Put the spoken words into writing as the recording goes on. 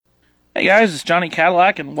Hey guys, it's Johnny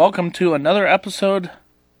Cadillac, and welcome to another episode,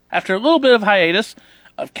 after a little bit of hiatus,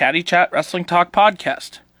 of Caddy Chat Wrestling Talk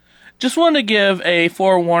Podcast. Just wanted to give a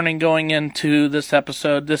forewarning going into this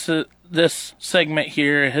episode. This segment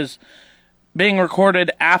here is being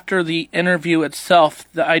recorded after the interview itself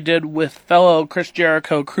that I did with fellow Chris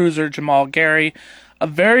Jericho Cruiser Jamal Gary. A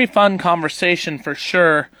very fun conversation for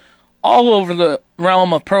sure, all over the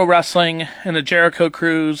realm of pro wrestling and the Jericho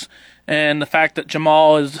Cruise, and the fact that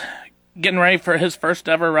Jamal is getting ready for his first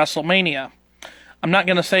ever WrestleMania. I'm not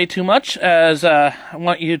going to say too much, as I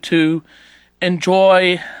want you to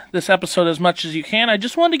enjoy this episode as much as you can. I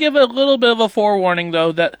just wanted to give a little bit of a forewarning,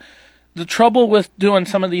 though, that the trouble with doing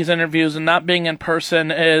some of these interviews and not being in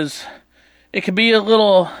person is it can be a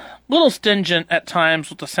little stingent at times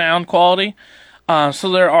with the sound quality.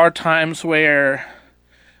 So there are times where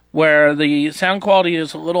the sound quality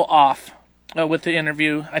is a little off with the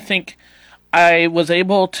interview. I think I was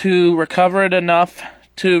able to recover it enough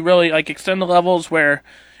to really extend the levels where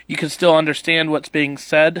you can still understand what's being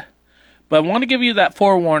said. But I want to give you that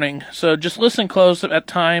forewarning, so just listen close at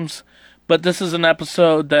times. But this is an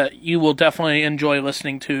episode that you will definitely enjoy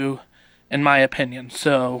listening to, in my opinion.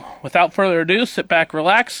 So without further ado, sit back,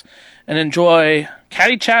 relax, and enjoy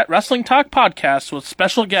Caddy Chat Wrestling Talk Podcast with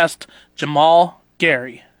special guest Jamal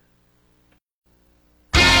Gary.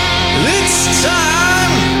 It's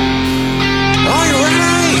time! Are you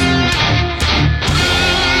ready?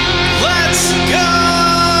 Let's go!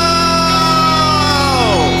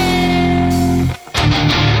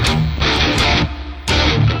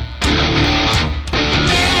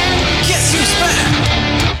 Guess who's back?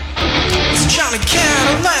 It's Johnny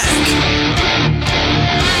Cadillac.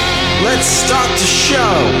 Let's start the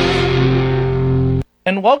show.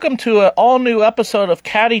 And welcome to an all-new episode of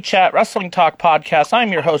Caddy Chat Wrestling Talk Podcast.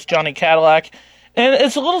 I'm your host, Johnny Cadillac. And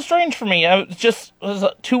it's a little strange for me. It was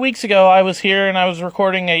 2 weeks ago I was here and I was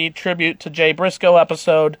recording a tribute to Jay Briscoe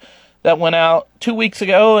episode that went out 2 weeks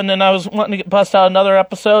ago, and then I was wanting to bust out another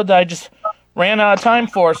episode that I just ran out of time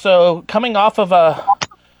for. So coming off of a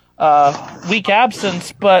week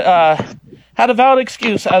absence, but had a valid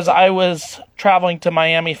excuse as I was traveling to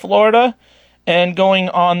Miami, Florida, and going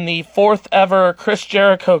on the 4th ever Chris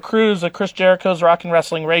Jericho Cruise, of Chris Jericho's Rock and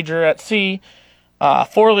Wrestling Rager at Sea,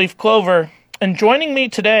 for Leaf Clover. And joining me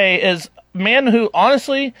today is a man who,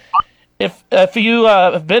 honestly, if you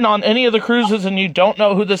have been on any of the cruises and you don't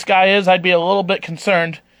know who this guy is, I'd be a little bit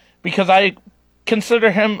concerned, because I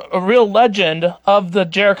consider him a real legend of the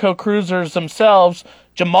Jericho Cruisers themselves,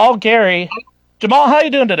 Jamal Gary. Jamal, how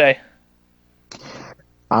you doing today?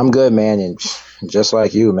 I'm good, man, and just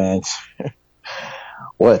like you, man.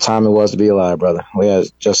 What a time it was to be alive, brother. We had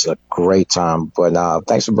just a great time. But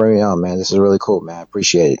thanks for bringing me on, man. This is really cool, man. I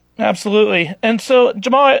appreciate it. Absolutely. And so,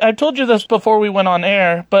 Jamal, I told you this before we went on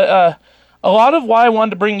air, but a lot of why I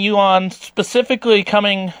wanted to bring you on, specifically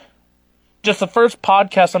coming just the first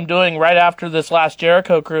podcast I'm doing right after this last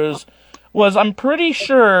Jericho Cruise, was I'm pretty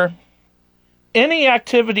sure any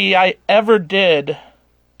activity I ever did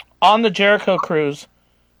on the Jericho Cruise,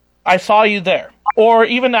 I saw you there. Or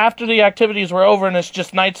even after the activities were over and it's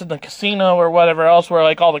just nights in the casino or whatever else where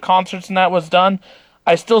all the concerts and that was done,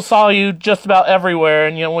 I still saw you just about everywhere,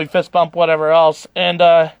 and we fist bump whatever else. And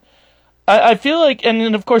I feel like, and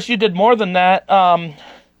then of course you did more than that. Well,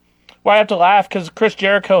 I have to laugh because Chris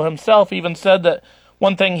Jericho himself even said that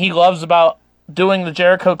one thing he loves about doing the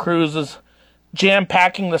Jericho Cruise is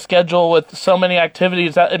jam-packing the schedule with so many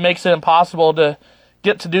activities that it makes it impossible to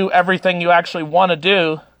get to do everything you actually want to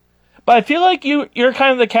do. But I feel like you're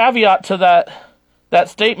kind of the caveat to that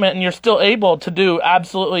statement, and you're still able to do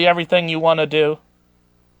absolutely everything you want to do.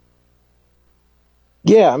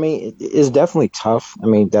 Yeah, I mean, it's definitely tough. I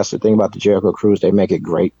mean, that's the thing about the Jericho Cruise. They make it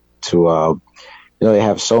great to, they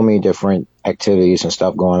have so many different activities and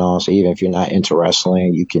stuff going on. So even if you're not into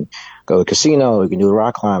wrestling, you can go to the casino, you can do the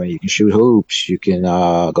rock climbing, you can shoot hoops, you can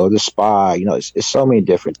go to the spa. It's so many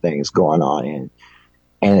different things going on.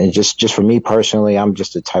 And it just for me personally, I'm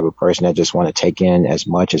just the type of person that just want to take in as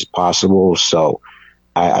much as possible. So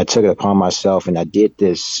I took it upon myself, and I did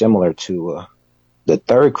this similar to the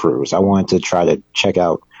third cruise. I wanted to try to check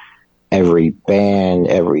out every band,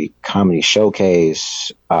 every comedy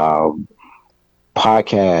showcase, podcast,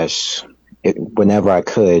 whenever I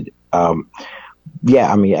could.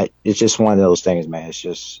 Yeah, I mean, it's just one of those things, man.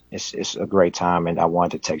 It's a great time, and I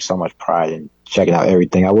wanted to take so much pride in checking out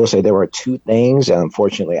everything. I will say there were two things that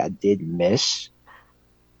unfortunately I did miss.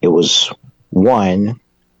 It was one,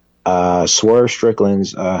 Swerve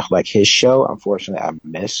Strickland's, his show. Unfortunately, I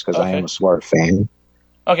missed because I am a Swerve fan.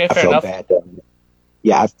 Okay, fair enough. I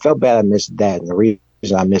felt bad I missed that. And the reason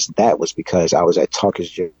I missed that was because I was at Talk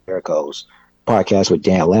is Jericho's podcast with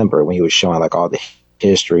Dan Lambert when he was showing like all the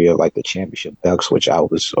history of like the championship belts, which I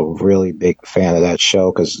was a really big fan of that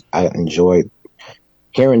show because I enjoyed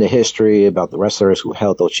hearing the history about the wrestlers who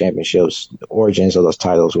held those championships, the origins of those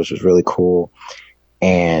titles, which was really cool.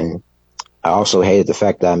 And I also hated the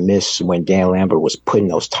fact that I missed when Dan Lambert was putting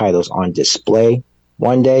those titles on display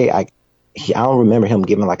one day. I don't remember him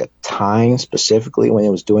giving like a time specifically when he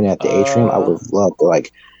was doing it at the atrium. I would have loved to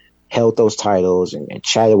like held those titles and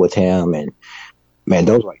chatted with him. And man,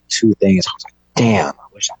 those were like two things. I was like, damn,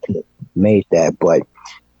 I wish I could have made that. But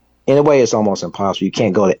in a way, it's almost impossible. You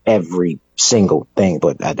can't go to every single thing,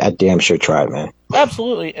 but I damn sure tried, man.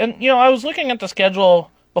 Absolutely. And, I was looking at the schedule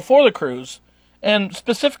before the cruise, and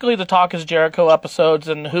specifically the Talk is Jericho episodes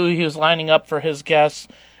and who he was lining up for his guests,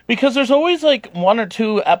 because there's always like one or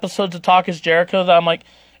two episodes of Talk is Jericho that I'm like,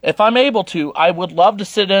 if I'm able to, I would love to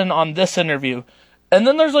sit in on this interview. And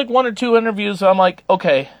then there's like one or two interviews that I'm like,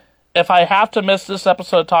 okay, if I have to miss this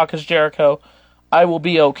episode of Talk is Jericho, I will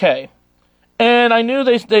be okay. And I knew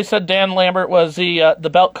they said Dan Lambert was the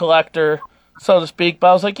belt collector, so to speak. But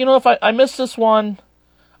I was like, if I miss this one,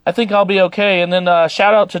 I think I'll be okay. And then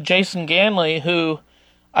shout out to Jason Ganley, who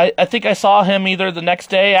I think I saw him either the next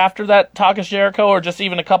day after that Talk is Jericho or just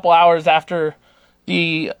even a couple hours after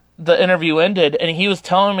the interview ended. And he was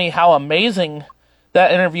telling me how amazing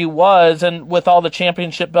that interview was, and with all the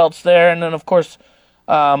championship belts there. And then, of course,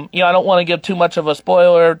 I don't want to give too much of a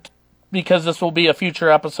spoiler because this will be a future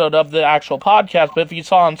episode of the actual podcast. But if you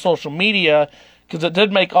saw on social media, because it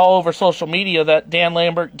did make all over social media that Dan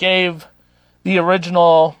Lambert gave the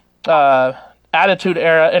original Attitude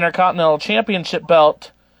Era Intercontinental Championship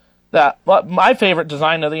belt, my favorite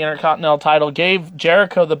design of the Intercontinental title, gave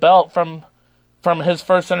Jericho the belt from his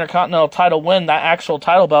first Intercontinental title win, that actual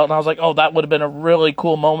title belt. And I was like, oh, that would have been a really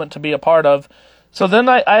cool moment to be a part of. So then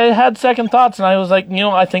I had second thoughts, and I was like,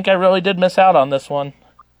 I think I really did miss out on this one.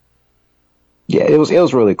 Yeah, it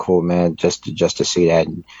was really cool, man, just to see that.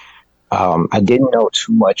 I didn't know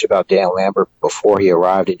too much about Dan Lambert before he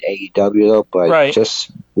arrived at AEW, though, but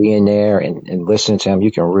just being there and listening to him, you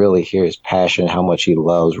can really hear his passion, how much he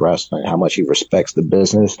loves wrestling, how much he respects the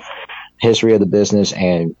business, history of the business,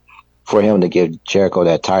 and for him to give Jericho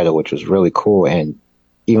that title, which was really cool. And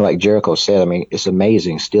even like Jericho said, I mean, it's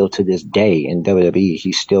amazing still to this day in WWE,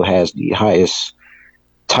 he still has the highest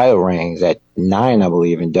title reigns at 9, I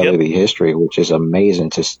believe, in WWE history, which is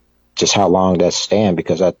amazing to just how long that stand,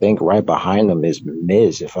 because I think right behind them is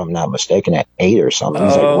Miz, if I'm not mistaken, at 8 or something.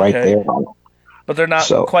 He's right there. But they're not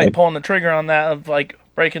quite pulling the trigger on that of like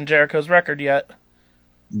breaking Jericho's record yet.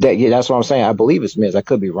 That's what I'm saying. I believe it's Miz. I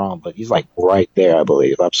could be wrong, but he's like right there, I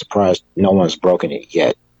believe. I'm surprised no one's broken it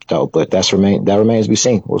yet, though. But that remains to be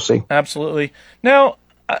seen. We'll see. Absolutely. Now,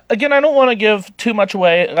 again, I don't want to give too much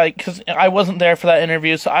away, because I wasn't there for that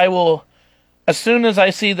interview, so I will, as soon as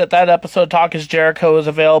I see that episode Talk is Jericho is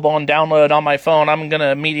available and download on my phone, I'm going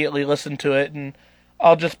to immediately listen to it, and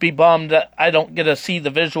I'll just be bummed that I don't get to see the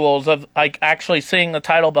visuals of like actually seeing the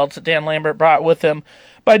title belts that Dan Lambert brought with him.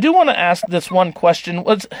 But I do want to ask this one question.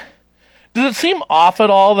 Does it seem off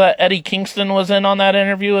at all that Eddie Kingston was in on that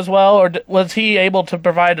interview as well, or was he able to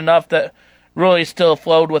provide enough that really still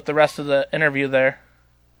flowed with the rest of the interview there?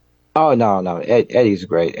 Oh, no. Eddie's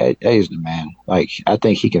great. Eddie's the man. Like, I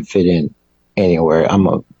think he can fit in anywhere. I'm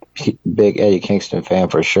a big Eddie Kingston fan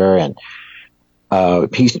for sure, and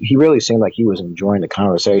he really seemed like he was enjoying the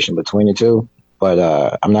conversation between the two.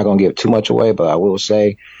 But I'm not going to give too much away, but I will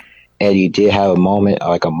say Eddie did have a moment,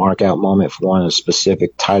 like a mark out moment for one of the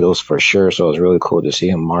specific titles for sure. So it was really cool to see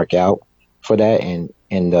him mark out for that. And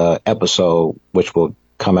in the episode, which will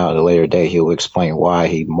come out at a later date, he'll explain why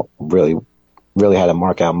he really had a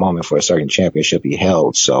mark out moment for a certain championship he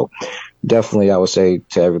held. So definitely I would say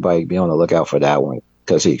to everybody, be on the lookout for that one,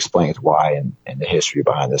 because he explains why and the history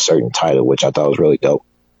behind a certain title, which I thought was really dope.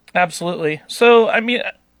 Absolutely. So, I mean,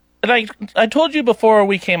 I told you before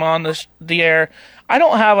we came on the air, I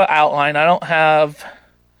don't have an outline. I don't have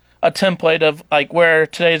a template of like where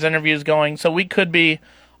today's interview is going. So we could be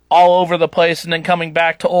all over the place and then coming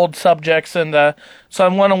back to old subjects. And so I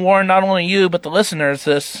want to warn not only you, but the listeners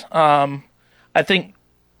this. I think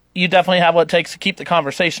you definitely have what it takes to keep the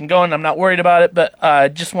conversation going. I'm not worried about it, but I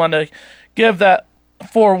just want to give that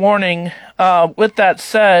forewarning. With that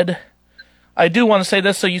said, I do want to say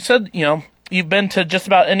this. So you said, you've been to just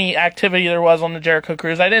about any activity there was on the Jericho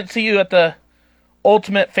Cruise. I didn't see you at the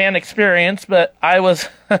Ultimate Fan Experience, but I was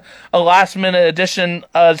a last-minute addition,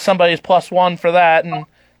 somebody's +1 for that, and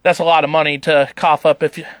that's a lot of money to cough up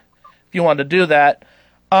if you want to do that.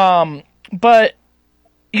 But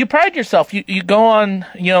you pride yourself. You go on,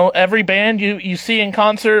 every band you see in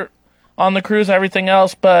concert on the cruise, everything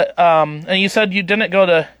else, but and you said you didn't go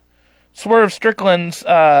to Swerve Strickland's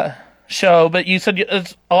show, but you said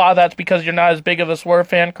a lot of that's because you're not as big of a Swerve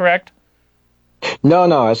fan, correct?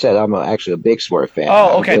 No, I said I'm actually a big Swerve fan.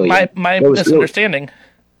 Oh, okay. My misunderstanding.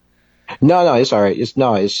 No, it's all right.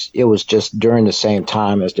 It was just during the same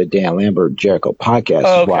time as the Dan Lambert Jericho podcast.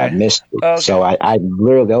 Oh, is why I missed it. Okay. So I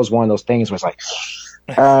literally, that was one of those things where it's like,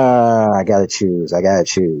 I gotta choose.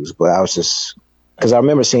 But I was just, because I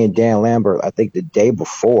remember seeing Dan Lambert, I think the day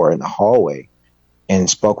before in the hallway, and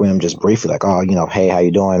spoke with him just briefly, like, oh, hey, how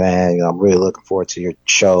you doing, man? I'm really looking forward to your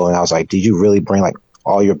show. And I was like, did you really bring like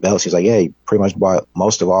all your belts? He's like, yeah, you pretty much bought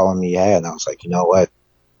most of all of them you had. And I was like, you know what?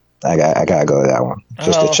 I gotta go to that one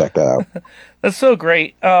just to check that out. That's so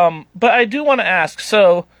great. But I do want to ask,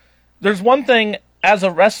 so there's one thing as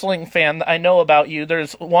a wrestling fan that I know about you.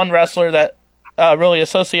 There's one wrestler that really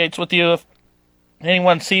associates with you. If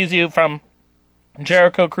anyone sees you from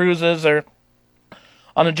Jericho Cruises or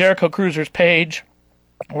on the Jericho Cruisers page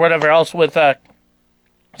or whatever else with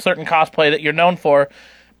certain cosplay that you're known for.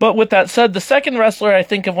 But with that said, the second wrestler I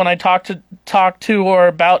think of when I talk to or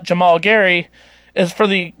about Jamal Gary is for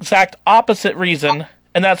the exact opposite reason,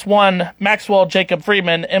 and that's one, Maxwell Jacob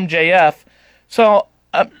Friedman, MJF. So,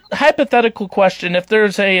 hypothetical question, if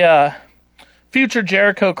there's a future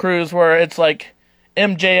Jericho Cruise where it's like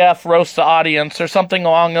MJF roasts the audience or something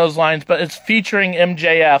along those lines, but it's featuring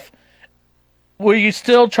MJF, will you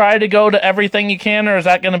still try to go to everything you can, or is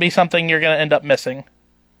that going to be something you're going to end up missing?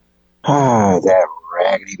 That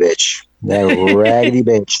raggedy bitch.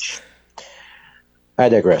 Bitch. I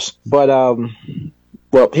digress. But,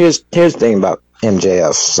 well, here's the thing about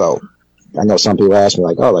MJF. So, I know some people ask me,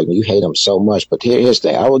 like, oh, like, you hate him so much. But here's the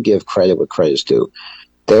thing. I will give credit where credit's due.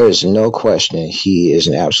 There is no question he is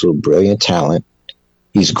an absolute brilliant talent.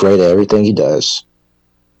 He's great at everything he does.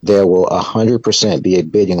 There will 100% be a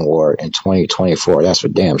bidding war in 2024. That's for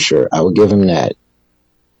damn sure. I will give him that.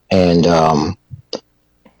 And I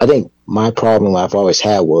think my problem I've always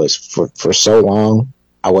had was for so long,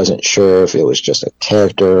 I wasn't sure if it was just a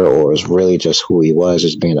character or it was really just who he was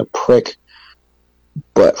as being a prick.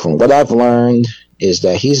 But from what I've learned is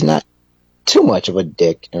that he's not too much of a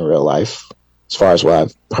dick in real life, as far as what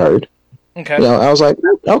I've heard. Okay. I was like,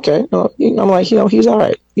 okay. I'm like, he's all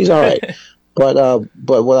right. He's all right. But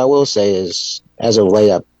what I will say is, as of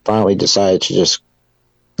late, I finally decided to just,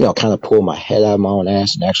 kind of pull my head out of my own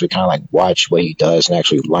ass and actually kind of like watch what he does and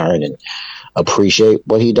actually learn and appreciate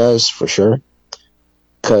what he does for sure.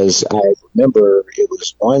 Because I remember it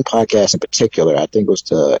was one podcast in particular, I think it was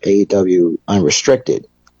the AEW Unrestricted,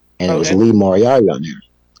 and it was Lee Moriarty on there.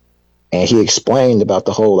 And he explained about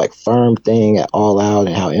the whole like firm thing at All Out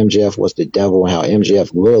and how MJF was the devil and how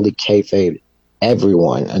MJF literally kayfabed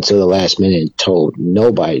everyone until the last minute and told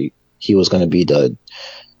nobody he was going to be the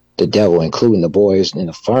devil, including the boys in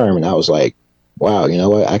the firm. And I was like, wow, you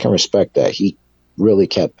know what? I can respect that. He really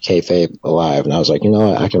kept kayfabe alive. And I was like, you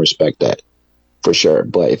know what? I can respect that for sure.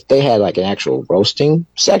 But if they had like an actual roasting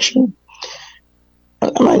section,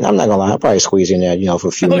 I'm not going to lie. I'll probably squeeze in there, for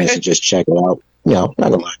a few minutes and just check it out. Not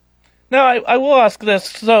going to lie. Now, I will ask this.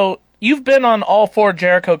 So, you've been on all 4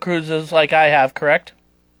 Jericho Cruises like I have, correct?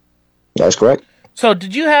 That's correct. So,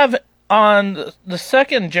 did you have, on the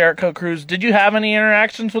second Jericho Cruise, did you have any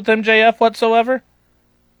interactions with MJF whatsoever?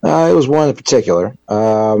 It was one in particular.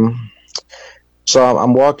 So,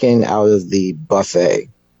 I'm walking out of the buffet,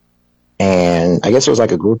 and I guess it was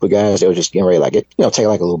like a group of guys. They were just getting ready, like, take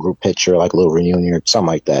like a little group picture, like a little reunion or something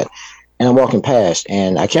like that. And I'm walking past,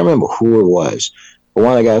 and I can't remember who it was, but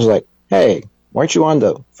one of the guys was like, hey, weren't you on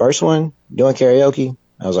the first one doing karaoke?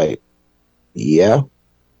 I was like, yeah.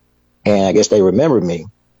 And I guess they remembered me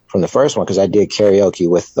from the first one because I did karaoke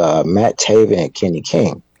with Matt Taven and Kenny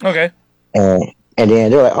King. Okay. And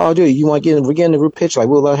then they're like, oh, dude, you want to get in the group picture? Like,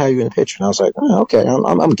 we'll love to have you in the picture. And I was like, oh, okay,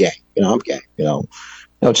 I'm game. I'm game.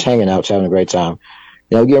 Just hanging out, just having a great time.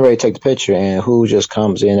 Getting ready to take the picture, and who just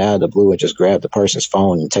comes in out of the blue and just grabbed the person's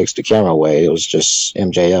phone and takes the camera away? It was just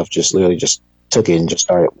MJF, just literally just took it and just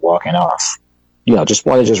started walking off. Just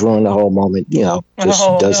wanted to just ruin the whole moment.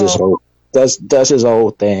 Does his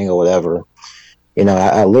old thing or whatever.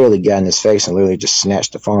 I literally got in his face and literally just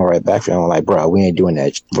snatched the phone right back from him. I'm like, bro, we ain't doing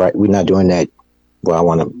that. Right? We're not doing that. Well, I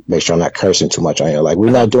want to make sure I'm not cursing too much on here. Like,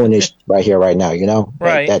 we're not doing this right here, right now,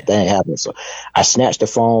 Right. That ain't happening. So I snatched the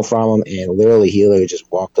phone from him, and he literally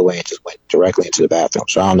just walked away and just went directly into the bathroom.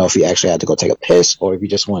 So I don't know if he actually had to go take a piss or if he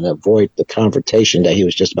just wanted to avoid the confrontation that he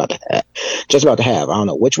was just about to have. I don't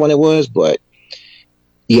know which one it was, but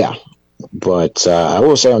yeah. But I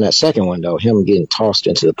will say on that second one, though, him getting tossed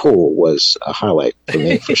into the pool was a highlight for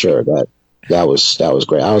me for sure. That was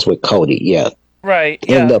great. I was with Cody. Yeah. Right.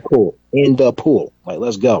 In Yeah. the pool. In the pool. Like,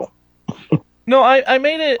 let's go. No, I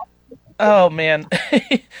made it. Oh man.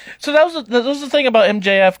 So that was the thing about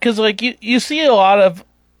MJF, because like you see a lot of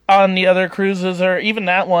on the other cruises, or even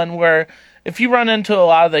that one, where if you run into a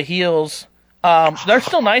lot of the heels, they're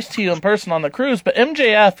still nice to you in person on the cruise, but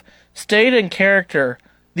MJF stayed in character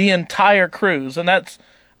the entire cruise, and that's,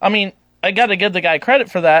 I mean, I got to give the guy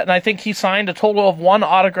credit for that, and I think he signed a total of 1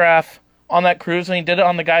 autograph on that cruise, and he did it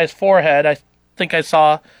on the guy's forehead. I think I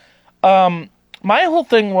saw. My whole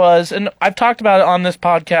thing was, and I've talked about it on this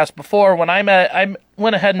podcast before, when I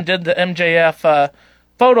went ahead and did the MJF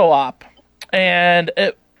photo op, and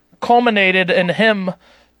it culminated in him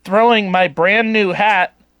throwing my brand new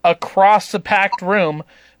hat across the packed room,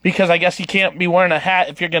 because I guess you can't be wearing a hat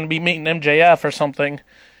if you're going to be meeting MJF or something.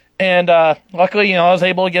 And luckily, I was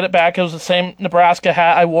able to get it back. It was the same Nebraska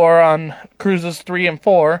hat I wore on cruises 3 and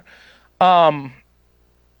 4. But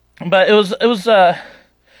it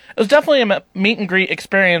was definitely a meet and greet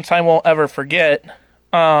experience I won't ever forget.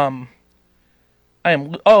 I'm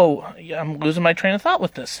losing my train of thought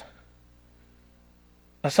with this.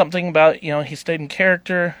 Something about, he stayed in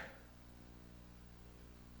character.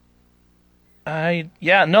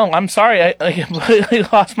 I'm sorry. I completely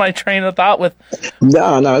lost my train of thought with.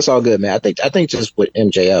 No, it's all good, man. I think just with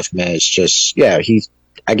MJF, man, it's just,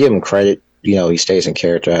 I give him credit. He stays in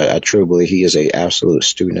character. I truly believe he is a absolute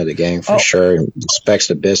student of the game for sure, and respects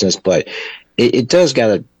the business. But it does got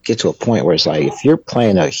to get to a point where it's like, if you're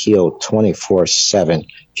playing a heel 24/7,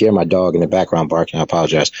 if you hear my dog in the background barking, I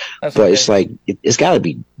apologize. That's but okay. It's like, it's got to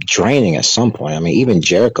be draining at some point. I mean, even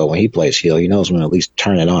Jericho, when he plays heel, he knows when to at least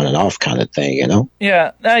turn it on and off kind of thing,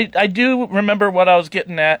 Yeah, I do remember what I was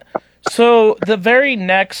getting at. So the very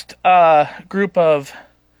next group of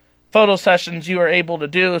photo sessions you were able to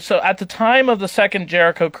do. So at the time of the second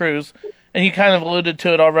Jericho Cruise, and you kind of alluded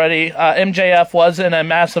to it already, MJF was in a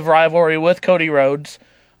massive rivalry with Cody Rhodes.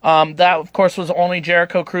 That, of course, was the only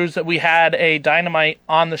Jericho Cruise that we had a Dynamite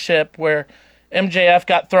on the ship, where MJF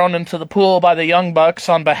got thrown into the pool by the Young Bucks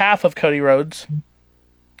on behalf of Cody Rhodes.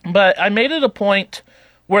 But I made it a point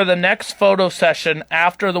where the next photo session,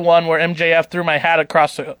 after the one where MJF threw my hat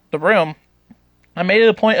across the room, I made it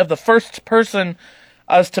a point of the first person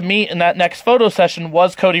us to meet in that next photo session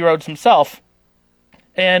was Cody Rhodes himself.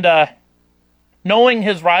 And knowing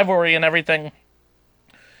his rivalry and everything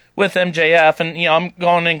with MJF, and I'm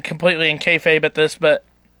going in completely in kayfabe at this, but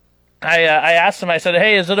I asked him, I said,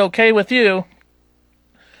 "Hey, is it okay with you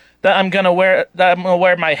that I'm gonna wear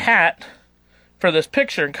my hat for this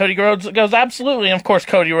picture?" And Cody Rhodes goes, "Absolutely." And of course,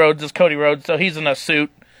 Cody Rhodes is Cody Rhodes, so he's in a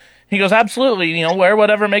suit. He goes, "Absolutely, wear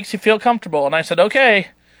whatever makes you feel comfortable." And I said, "Okay."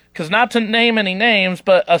 Because not to name any names,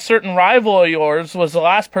 but a certain rival of yours was the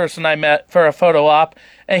last person I met for a photo op,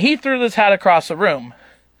 and he threw this hat across the room.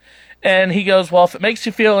 And he goes, "Well, if it makes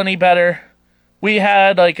you feel any better, we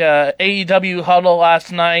had like a AEW huddle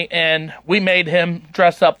last night, and we made him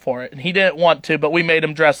dress up for it. And he didn't want to, but we made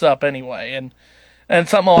him dress up anyway." And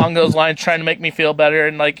something along those lines, trying to make me feel better.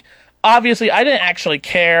 And like, obviously, I didn't actually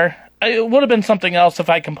care. It would have been something else if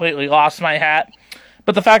I completely lost my hat.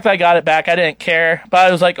 But the fact that I got it back, I didn't care. But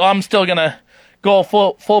I was like, I'm still going to go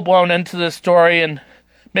full blown into this story and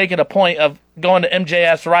make it a point of going to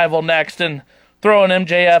MJF's rival next and throwing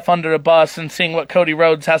MJF under the bus and seeing what Cody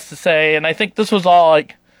Rhodes has to say. And I think this was all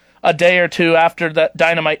like a day or two after that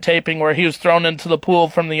Dynamite taping where he was thrown into the pool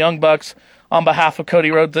from the Young Bucks on behalf of Cody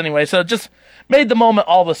Rhodes anyway. So it just made the moment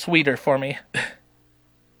all the sweeter for me.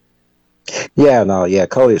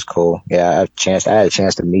 Cody's cool. Yeah, I had a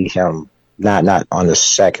chance to meet him. Not on the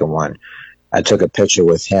second one. I took a picture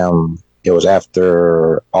with him. It was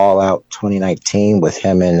after All Out 2019 with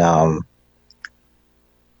him and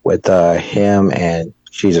him and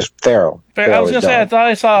Jesus Pharaoh. I was gonna say, I thought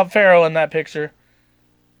I saw Pharaoh in that picture.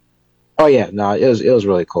 Oh yeah, no, it was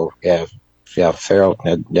really cool. Yeah, Pharaoh,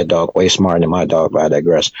 that dog way smarter than my dog, but I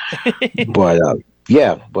digress. But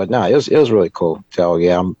it was really cool. So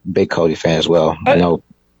yeah, I'm a big Cody fan as well. I know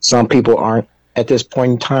some people aren't at this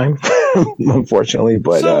point in time. Unfortunately,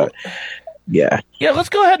 but yeah, let's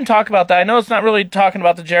go ahead and talk about that. I know it's not really talking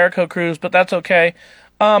about the Jericho Cruise, but that's okay,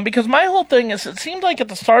 because my whole thing is, it seemed like at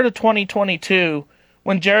the start of 2022,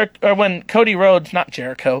 when Cody Rhodes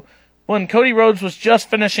was just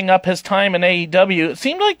finishing up his time in AEW, it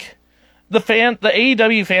seemed like the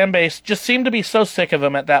AEW fan base just seemed to be so sick of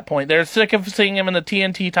him at that point. They're sick of seeing him in the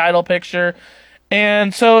TNT title picture,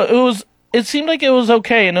 and so it seemed like it was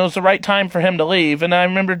okay, and it was the right time for him to leave. And I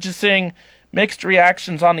remember just seeing mixed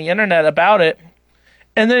reactions on the internet about it.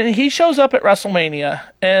 And then he shows up at WrestleMania,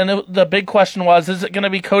 and the big question was, is it going to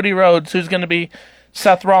be Cody Rhodes who's going to be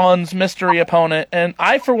Seth Rollins' mystery opponent? And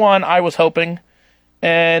I, for one, I was hoping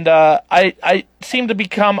And I seem to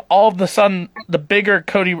become all of a sudden a bigger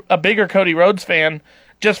Cody Rhodes fan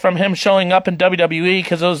just from him showing up in WWE,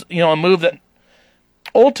 because it was, a move that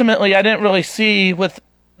ultimately I didn't really see with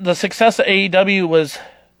the success that AEW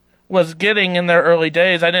was getting in their early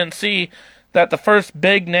days. I didn't see that the first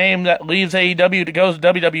big name that leaves AEW to go to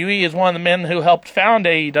WWE is one of the men who helped found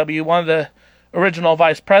AEW, one of the original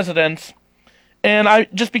vice presidents. And I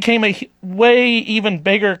just became a way even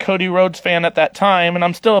bigger Cody Rhodes fan at that time, and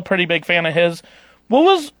I'm still a pretty big fan of his. What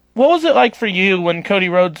was it like for you when Cody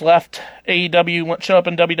Rhodes left AEW, showed up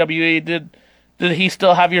in WWE? Did he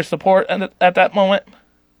still have your support at that moment?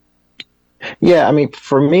 Yeah, I mean,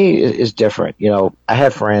 for me, it's different. I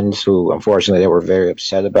have friends who, unfortunately, they were very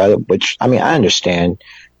upset about it, which, I mean, I understand.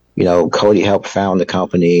 Cody helped found the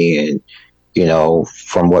company, and,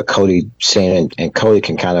 from what Cody saying, and Cody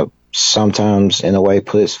can kind of sometimes, in a way,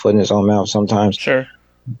 put his foot in his own mouth sometimes. Sure.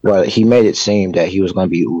 But he made it seem that he was going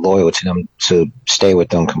to be loyal to them, to stay with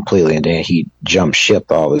them completely, and then he jumped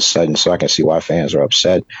ship all of a sudden, so I can see why fans are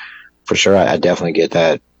upset. For sure, I definitely get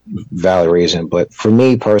that valid reason. But for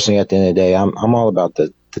me personally, at the end of the day, I'm all about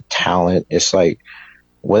the talent. It's like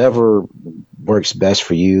whatever works best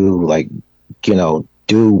for you, like, do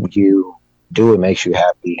what makes you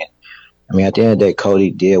happy. And I mean, at the end of the day, Cody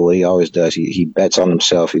did what he always does. He bets on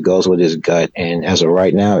himself. He goes with his gut. And as of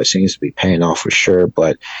right now, it seems to be paying off for sure.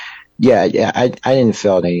 But yeah, I didn't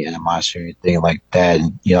feel any animosity or anything like that.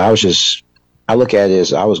 And, I look at it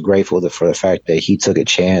as I was grateful for the fact that he took a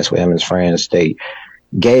chance with him and his friends. They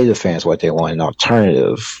gave the fans what they wanted, an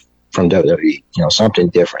alternative from WWE, something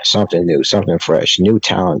different, something new, something fresh, new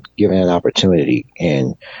talent, given an opportunity.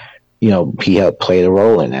 And, he helped play the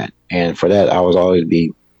role in that. And for that, I was always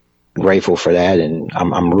be grateful for that. And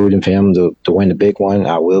I'm rooting for him to win the big one.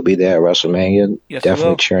 I will be there at WrestleMania, yes,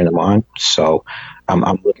 definitely cheering him on. So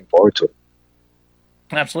I'm looking forward to it.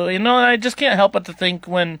 Absolutely. I just can't help but to think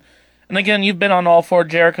and again, you've been on all 4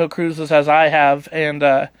 Jericho Cruises as I have, and,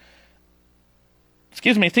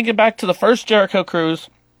 thinking back to the first Jericho Cruise,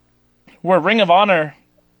 where Ring of Honor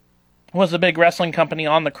was a big wrestling company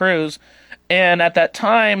on the cruise, and at that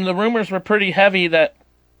time, the rumors were pretty heavy that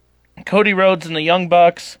Cody Rhodes and the Young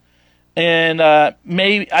Bucks, and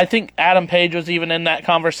I think Adam Page was even in that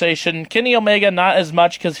conversation. Kenny Omega, not as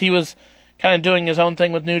much, because he was kind of doing his own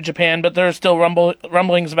thing with New Japan, but there are still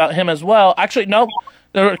rumblings about him as well. Actually, no,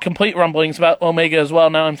 there were complete rumblings about Omega as well,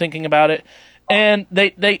 now I'm thinking about it. And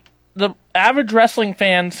the average wrestling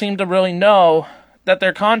fan seemed to really know that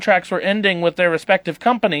their contracts were ending with their respective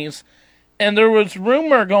companies, and there was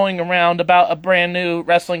rumor going around about a brand new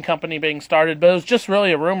wrestling company being started, but it was just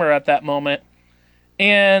really a rumor at that moment.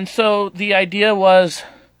 And so the idea was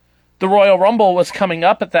the Royal Rumble was coming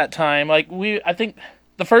up at that time. I think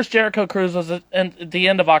the first Jericho Cruise was at the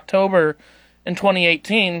end of October in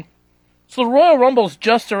 2018. So the Royal Rumble's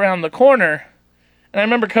just around the corner. And I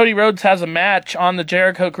remember Cody Rhodes has a match on the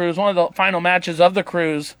Jericho Cruise, one of the final matches of the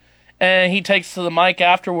cruise, and he takes to the mic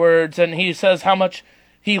afterwards, and he says how much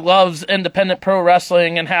he loves independent pro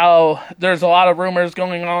wrestling and how there's a lot of rumors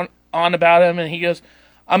going on about him, and he goes,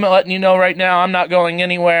 I'm letting you know right now, I'm not going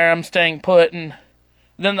anywhere, I'm staying put. And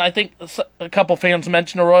then I think a couple fans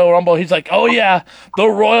mentioned the Royal Rumble. He's like, oh yeah, the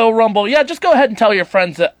Royal Rumble. Yeah, just go ahead and tell your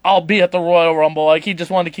friends that I'll be at the Royal Rumble. He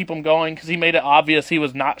just wanted to keep them going because he made it obvious he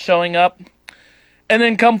was not showing up. And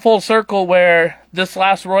then come full circle where this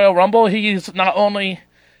last Royal Rumble, he's not only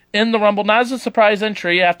in the Rumble, not as a surprise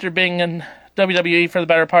entry after being in WWE for the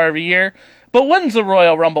better part of a year, but wins the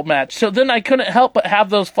Royal Rumble match. So then I couldn't help but have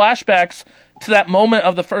those flashbacks to that moment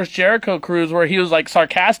of the first Jericho Cruise where he was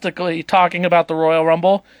sarcastically talking about the Royal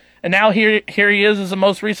Rumble, and now here he is as the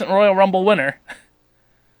most recent Royal Rumble winner.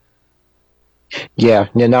 Yeah,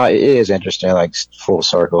 no, it is interesting, full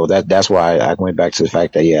circle. That's why I went back to the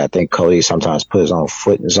fact that, I think Cody sometimes put his own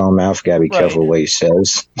foot in his own mouth. Gotta be careful what he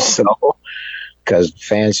says. So, because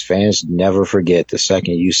fans never forget the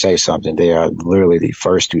second you say something, they are literally the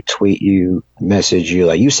first to tweet you, message you,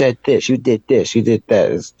 you said this, you did this, you did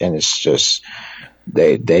that. And it's just,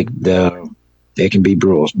 they can be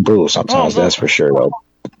brutal sometimes, that's for sure, though.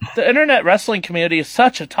 The internet wrestling community is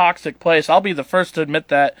such a toxic place. I'll be the first to admit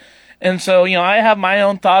that. And so, I have my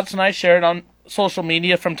own thoughts and I share it on social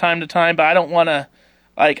media from time to time, but I don't want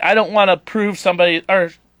to prove somebody or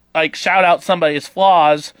shout out somebody's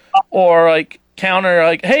flaws or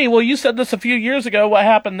counter hey, well, you said this a few years ago, what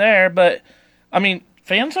happened there? But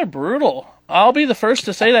fans are brutal. I'll be the first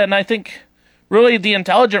to say that, and I think really the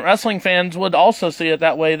intelligent wrestling fans would also see it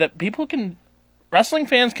that way, that wrestling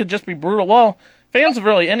fans could just be brutal. Well, fans of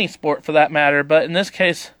really any sport for that matter, but in this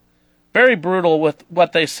case, very brutal with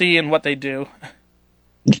what they see and what they do.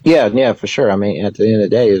 Yeah, for sure. I mean, at the end of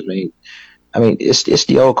the day, it's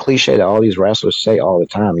the old cliche that all these wrestlers say all the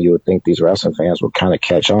time. You would think these wrestling fans would kind of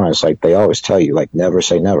catch on. It's like they always tell you, like, never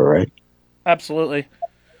say never, right? Absolutely.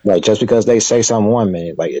 Like, just because they say something 1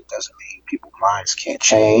 minute, like, it doesn't mean people's minds can't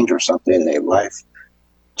change or something in their life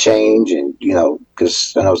change. And,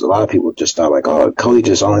 because I know a lot of people just thought, like, oh, Cody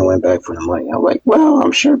just only went back for the money. I'm like, well,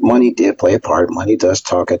 I'm sure money did play a part. Money does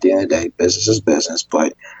talk at the end of the day. Business is business.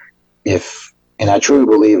 But and I truly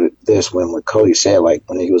believe this when Cody said, like,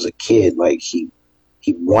 when he was a kid, like, he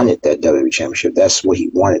wanted that WWE championship. That's what he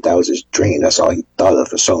wanted. That was his dream. That's all he thought of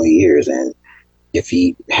for so many years. And if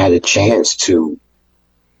he had a chance to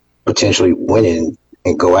potentially win it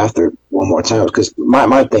and go after it one more time, because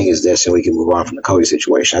my thing is this, and we can move on from the Cody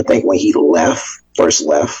situation. I think when he first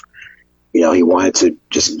left, he wanted to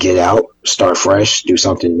just get out, start fresh, do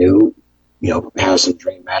something new, have some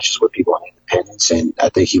dream matches with people on independence. And I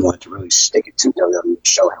think he wanted to really stick it to WWE,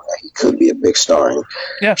 show him that he could be a big star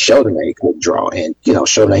and show him that he could draw and,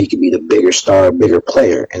 show him that he could be the bigger star, bigger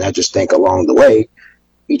player. And I just think along the way,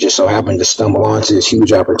 he just so happened to stumble onto this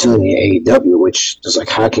huge opportunity in AEW, which is like,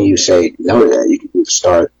 how can you say no to that? You can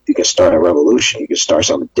start a revolution. You can start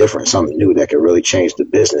something different, something new that could really change the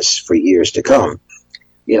business for years to come.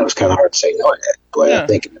 It's kind of hard to say no to that. But I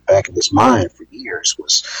think in the back of his mind for years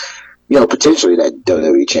was, potentially that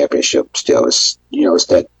WWE championship still is, it's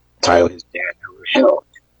that title his dad never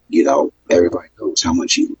held. Everybody knows how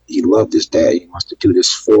much he loved his dad. He wants to do this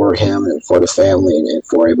for him and for the family and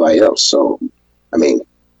for everybody else. So, I mean,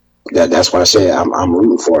 that's why I say I'm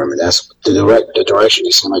rooting for him, and that's the direction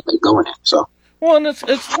he seemed like they're going in. So, well, and it's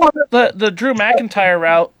the Drew McIntyre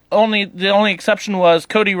route. The only exception was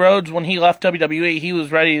Cody Rhodes. When he left WWE, he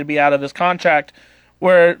was ready to be out of his contract,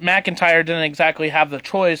 where McIntyre didn't exactly have the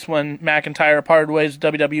choice when McIntyre parted ways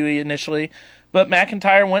with WWE initially. But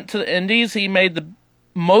McIntyre went to the Indies. He made the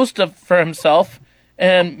most for himself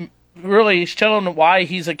and really shown why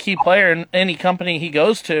he's a key player in any company he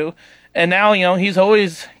goes to. And now, he's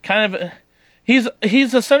always kind of he's a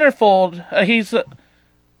centerfold. He's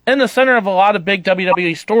in the center of a lot of big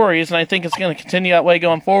WWE stories, and I think it's going to continue that way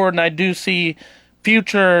going forward. And I do see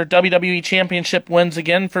future WWE Championship wins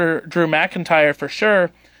again for Drew McIntyre for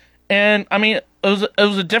sure. And I mean, it was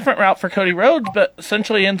a different route for Cody Rhodes, but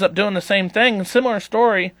essentially ends up doing the same thing, similar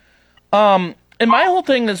story. And my whole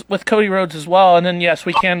thing is with Cody Rhodes as well. And then yes,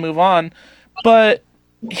 we can move on, but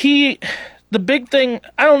the big thing,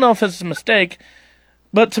 I don't know if it's a mistake,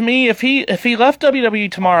 but to me, if he left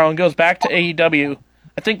WWE tomorrow and goes back to AEW,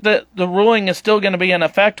 I think that the ruling is still going to be in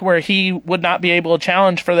effect where he would not be able to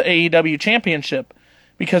challenge for the AEW championship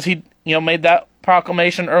because he, made that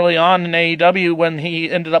proclamation early on in AEW when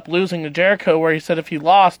he ended up losing to Jericho, where he said if he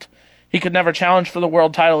lost, he could never challenge for the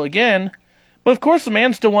world title again. But of course, the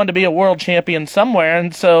man still wanted to be a world champion somewhere,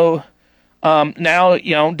 and so now,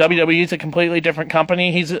 WWE is a completely different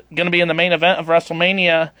company. He's going to be in the main event of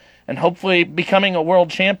WrestleMania and hopefully becoming a world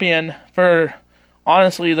champion for,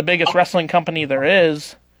 honestly, the biggest wrestling company there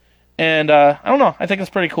is. And I don't know. I think it's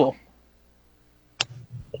pretty cool.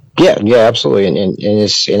 Yeah, absolutely.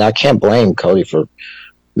 And I can't blame Cody for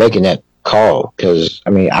making that call because, I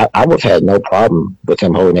mean, I would have had no problem with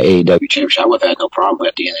him holding the AEW championship. I would have had no problem. But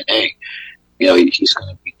at the end of the day, he's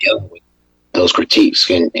going to be dealing with those critiques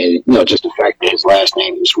and just the fact that his last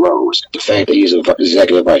name is Rose, the fact that he's an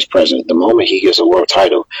executive vice president. The moment he gets a world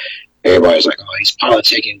title, everybody's like, oh, he's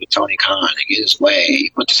politicking with Tony Khan to get his way.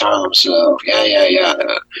 He put the title on himself. Yeah.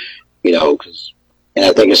 And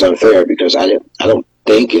I think it's unfair because I don't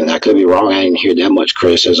think, and I could be wrong, I didn't hear that much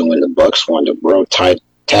criticism when the Bucks won the world tag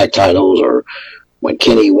titles or when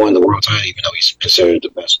Kenny won the world title, even though he's considered the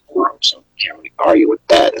best in the world. So I can't really argue with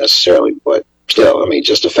that necessarily, but still, I mean,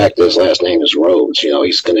 just the fact that his last name is Rhodes,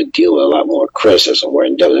 he's going to deal with a lot more criticism. Where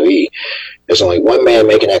in WWE, there's only one man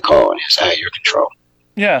making that call, and it's out of your control.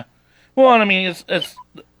 Yeah, well, and I mean, it's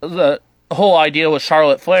the whole idea with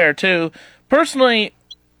Charlotte Flair too. Personally,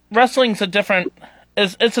 wrestling's it's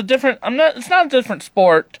not a different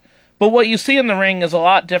sport, but what you see in the ring is a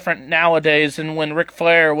lot different nowadays than when Ric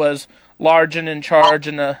Flair was large and in charge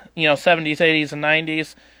in the 70s, 80s, and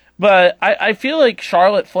 90s. But I feel like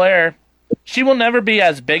Charlotte Flair, she will never be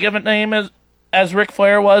as big of a name as Ric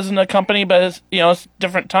Flair was in the company, but it's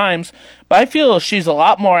different times. But I feel she's a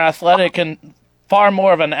lot more athletic and far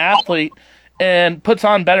more of an athlete and puts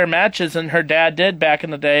on better matches than her dad did back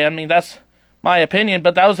in the day. I mean, that's my opinion,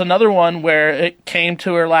 but that was another one where it came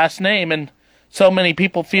to her last name, and so many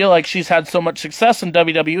people feel like she's had so much success in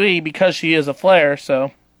WWE because she is a Flair,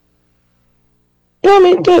 so. I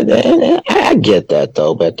mean, I get that,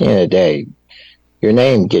 though, but at the end of the day, your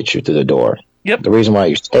name gets you through the door. Yep. The reason why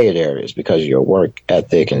you stay there is because of your work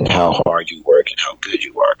ethic and how hard you work and how good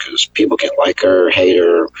you are. Because people can like her, hate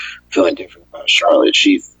her, feel indifferent about Charlotte.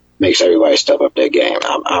 She makes everybody step up their game.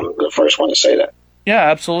 I'm the first one to say that.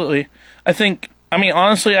 Yeah, absolutely.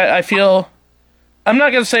 Honestly, I feel, I'm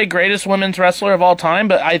not going to say greatest women's wrestler of all time,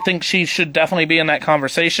 but I think she should definitely be in that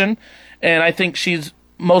conversation. And I think she's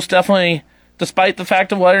most definitely, despite the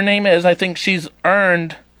fact of what her name is, I think she's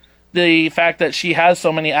earned the fact that she has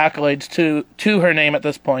so many accolades to her name at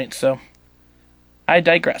this point. So I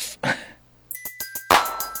digress.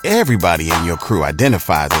 Everybody in your crew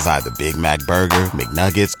identifies as either Big Mac Burger,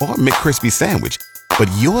 McNuggets, or McCrispy Sandwich. But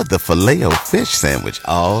you're the Filet-O-Fish Sandwich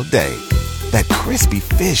all day. That crispy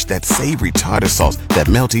fish, that savory tartar sauce, that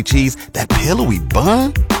melty cheese, that pillowy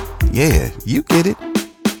bun. Yeah, you get it.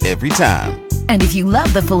 Every time. And if you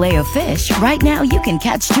love the Filet-O-Fish, right now you can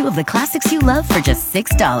catch two of the classics you love for just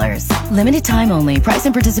 $6. Limited time only. Price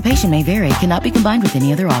and participation may vary. Cannot be combined with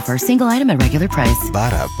any other offer. Single item at regular price.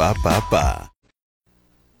 Ba-da-ba-ba-ba.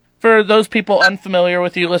 For those people unfamiliar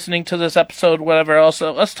with you listening to this episode, whatever else,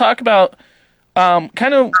 let's talk about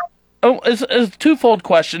it's a twofold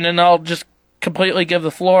question, and I'll just completely give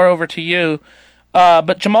the floor over to you.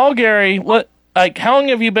 But Jamal Gary, how long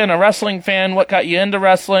have you been a wrestling fan? What got you into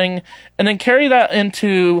wrestling? And then carry that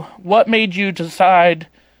into what made you decide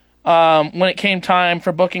when it came time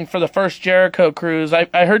for booking for the first Jericho Cruise.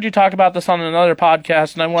 I heard you talk about this on another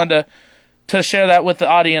podcast, and I wanted to share that with the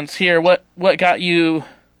audience here. What got you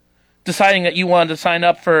deciding that you wanted to sign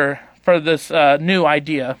up for this new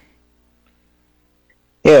idea?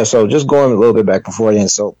 Yeah, so just going a little bit back before then.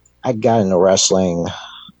 So I got into wrestling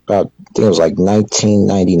about, I think it was like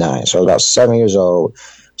 1999. So about 7 years old,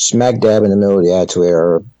 smack dab in the middle of the Attitude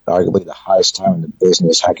Era, arguably the highest time in the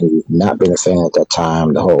business. How can you not been a fan at that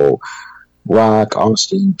time? The whole Rock,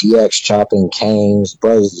 Austin, DX, chopping, Kane's,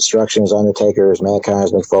 Brothers, Destructions, Undertakers,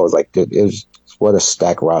 Mankind's, Mick Foley's, like, it was what a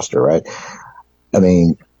stacked roster, right? I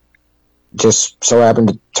mean, just so happened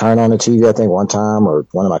to turn on the TV, I think, one time, or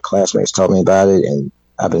one of my classmates told me about it, and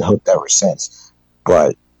I've been hooked ever since.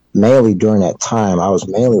 But mainly during that time, I was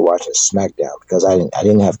mainly watching SmackDown because I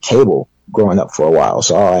didn't have cable growing up for a while.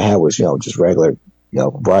 So all I had was, just regular,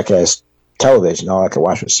 broadcast television. All I could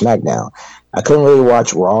watch was SmackDown. I couldn't really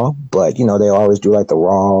watch Raw, but, they always do like the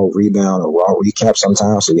Raw Rebound or Raw Recap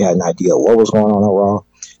sometimes. So you had an idea of what was going on Raw.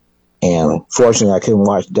 And fortunately, I couldn't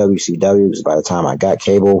watch WCW because by the time I got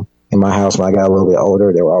cable in my house, when I got a little bit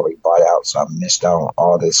older, they were already bought out. So I missed out on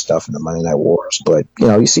all this stuff in the Monday Night Wars. But,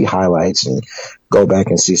 you see highlights and go back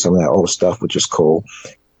and see some of that old stuff, which is cool.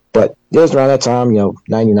 But it was around that time,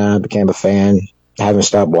 99, became a fan, haven't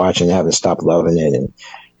stopped watching, haven't stopped loving it. And,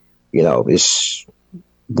 it's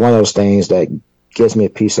one of those things that gives me a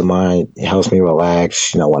peace of mind. It helps me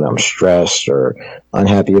relax, when I'm stressed or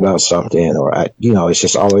unhappy about something, or, it's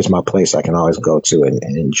just always my place I can always go to and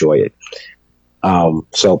enjoy it.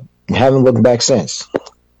 So haven't looked back since.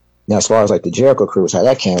 Now, as far as like the Jericho Cruise, how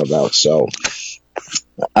that came about. So,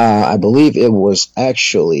 I believe it was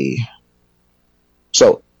actually,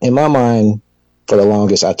 so in my mind, for the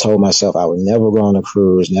longest, I told myself I would never go on a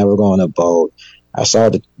cruise, never go on a boat. I saw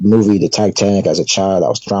the movie, The Titanic, as a child. I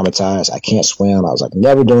was traumatized. I can't swim. I was like,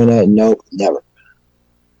 never doing that. Nope, never.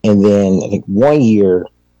 And then I think one year,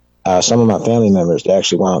 some of my family members, they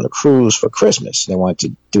actually went on a cruise for Christmas. They wanted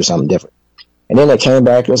to do something different. And then they came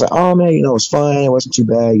back. It was like, oh, man, it was fun. It wasn't too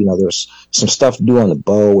bad. There's some stuff to do on the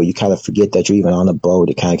boat where you kind of forget that you're even on the boat.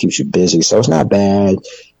 It kind of keeps you busy. So it's not bad.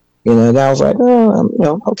 And I was like,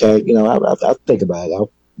 oh, okay. I'll think about it.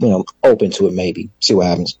 I'll, open to it maybe. See what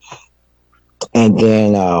happens. And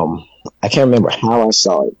then I can't remember how I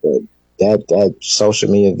saw it, but that social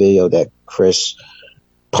media video that Chris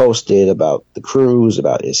posted about the cruise,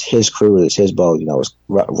 about it's his cruise, it's his boat, it's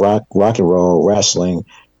rock and roll, wrestling,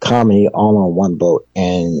 comedy, all on one boat.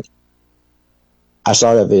 And I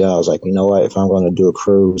saw that video. I was like, you know what? If I'm going to do a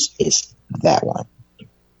cruise, it's that one.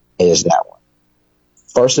 It is that one.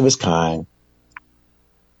 First of its kind.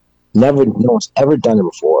 No one's ever done it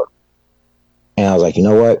before. And I was like, you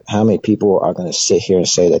know what? How many people are going to sit here and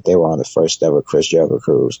say that they were on the first ever Chris Jericho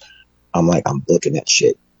Cruise? I'm like, I'm booking that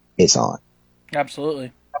shit. It's on.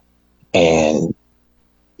 Absolutely. And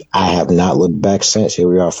I have not looked back since. Here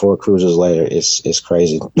we are 4 cruises later. It's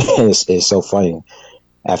crazy. it's so funny.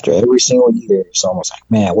 After every single year, it's almost like,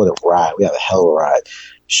 man, what a ride. We have a hell of a ride.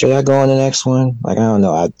 Should I go on the next one? Like, I don't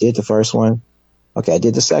know. I did the first one. Okay, I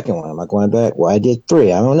did the second one. Am I going back? Well, I did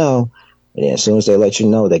 3. I don't know. And then as soon as they let you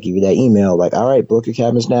know, they give you that email like, all right, book your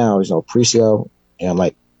cabins now. There's no pre-sale. And I'm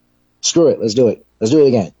like, screw it. Let's do it. Let's do it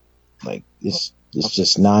again. Like, it's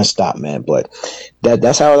just nonstop, man. But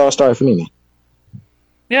that's how it all started for me, man.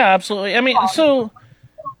 Yeah, absolutely. I mean, so,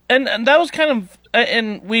 and that was kind of,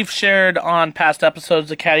 and we've shared on past episodes of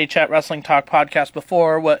the Caddy Chat Wrestling Talk podcast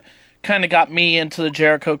before what kind of got me into the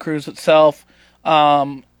Jericho Cruise itself.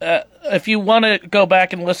 If you want to go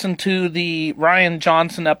back and listen to the Ryan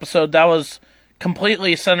Johnson episode, that was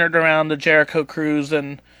completely centered around the Jericho Cruise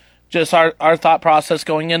and just our thought process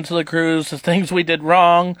going into the cruise, the things we did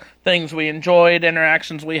wrong, things we enjoyed,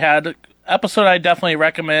 interactions we had. Episode I definitely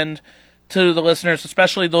recommend to the listeners,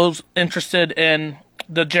 especially those interested in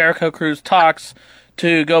the Jericho Cruise talks,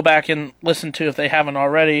 to go back and listen to if they haven't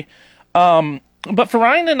already. But for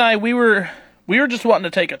Ryan and I, we were just wanting to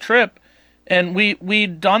take a trip, and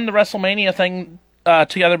we'd done the WrestleMania thing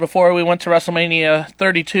together before. We went to WrestleMania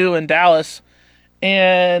 32 in Dallas,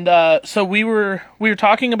 and so we were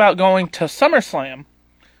talking about going to SummerSlam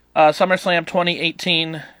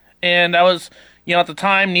 2018, and that was, at the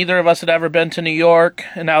time neither of us had ever been to New York,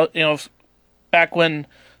 and now back when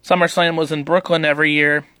SummerSlam was in Brooklyn every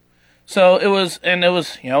year. So it was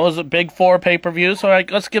a big 4 pay-per-view, so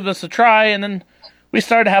let's give this a try, and then we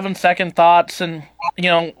started having second thoughts, and,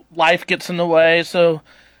 life gets in the way, so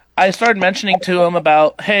I started mentioning to him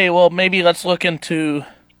about, hey, well, maybe let's have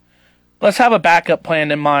a backup plan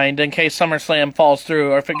in mind in case SummerSlam falls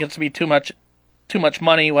through, or if it gets to be too much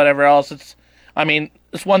money, whatever else.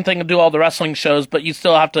 It's one thing to do all the wrestling shows, but you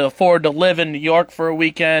still have to afford to live in New York for a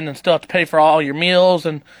weekend and still have to pay for all your meals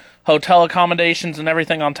and hotel accommodations and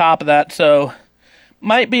everything on top of that. So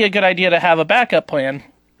might be a good idea to have a backup plan.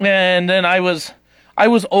 And then I was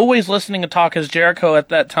always listening to Talk as Jericho at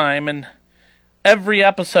that time, and every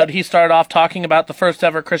episode he started off talking about the first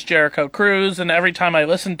ever Chris Jericho Cruise, and every time I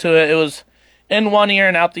listened to it, it was in one ear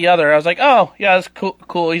and out the other. I was like, oh, yeah, that's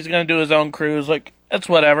cool. He's going to do his own cruise. Like, it's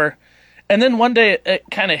whatever. And then one day it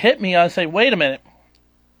kind of hit me. I say, wait a minute.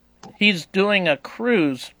 He's doing a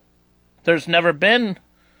cruise. There's never been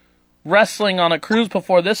wrestling on a cruise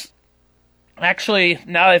before this. Actually,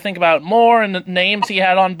 now that I think about it more, and the names he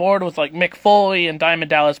had on board with like Mick Foley and Diamond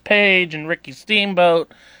Dallas Page and Ricky Steamboat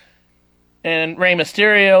and Rey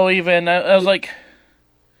Mysterio even, I was like,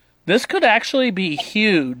 this could actually be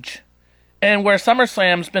huge. And where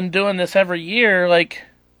SummerSlam's been doing this every year, like,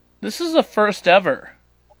 this is the first ever.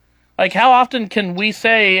 Like, how often can we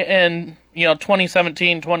say in,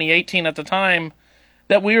 2017, 2018 at the time,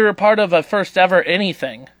 that we were a part of a first ever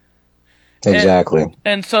anything? Exactly.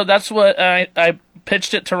 And so that's what I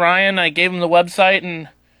pitched it to Ryan. I gave him the website, and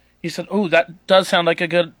he said, "Ooh, that does sound like a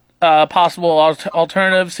good possible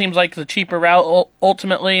alternative. Seems like the cheaper route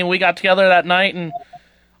ultimately." And we got together that night, and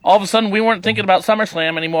all of a sudden we weren't thinking about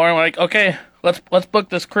SummerSlam anymore. And we're like, "Okay, let's book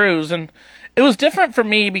this cruise." And it was different for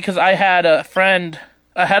me because I had a friend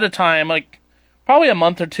ahead of time, like probably a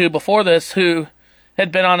month or two before this, who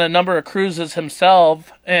had been on a number of cruises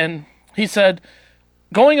himself, and he said,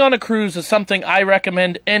 going on a cruise is something I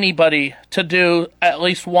recommend anybody to do at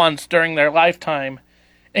least once during their lifetime.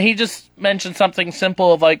 And he just mentioned something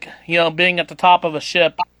simple of like, being at the top of a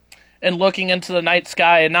ship and looking into the night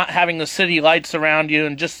sky and not having the city lights around you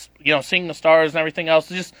and just, seeing the stars and everything else.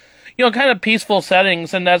 Just, kind of peaceful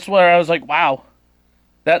settings. And that's where I was like, wow,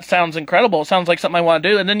 that sounds incredible. It sounds like something I want to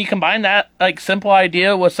do. And then you combine that like simple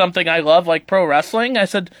idea with something I love, like pro wrestling. I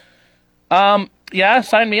said, yeah,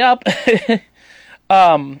 sign me up.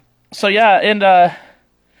 So yeah, and,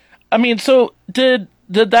 so did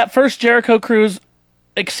that first Jericho Cruise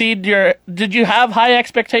exceed did you have high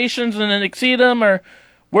expectations and then exceed them, or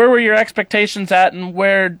where were your expectations at and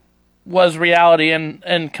where was reality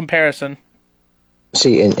in comparison?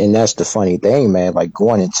 See, and that's the funny thing, man, like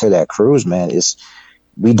going into that cruise, man,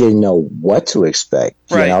 we didn't know what to expect.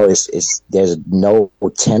 Right. There's no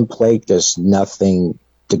template, there's nothing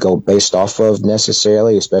to go based off of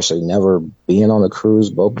necessarily, especially never being on a cruise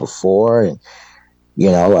boat before. And,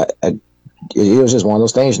 it was just one of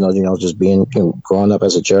those things, just growing up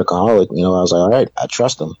as a Jerichoholic, I was like, all right, I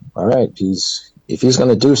trust him. All right. If he's going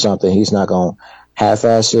to do something, he's not going to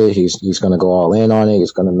half-ass it. He's going to go all in on it.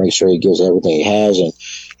 He's going to make sure he gives everything he has and,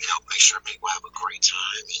 make sure people have a great time.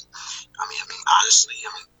 And honestly,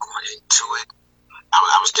 going into it,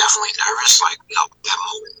 I was definitely nervous, like, that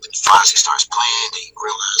moment when Fozzy starts playing, and you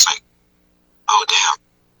realize, like, oh, damn,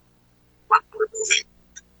 we're moving.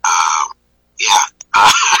 Yeah, I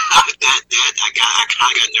kind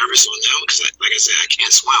of got nervous on that one, because, like I said, I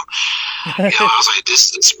can't swim. I was like,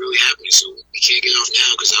 this is really happening, so we can't get off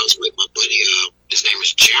now, because I was with my buddy, his name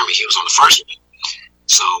is Jeremy, he was on the first one.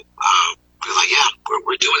 So, we were like, yeah,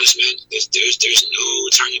 we're doing this, man. There's no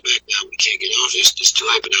turning back now. We can't get off. It's too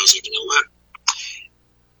late, but I was like, you know what?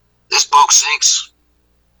 This boat sinks,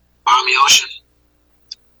 bottom of the ocean.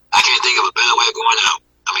 I can't think of a better way of going out.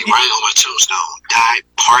 writing on my tombstone, died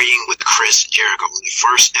partying with Chris Jericho in the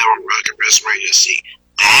first ever Rock and WrestleMania. See,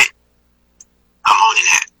 that, I'm owning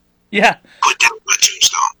that. Yeah. Put that on my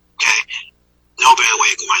tombstone, okay? No better way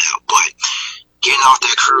of going out. But getting off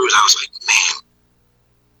that cruise, I was like, man,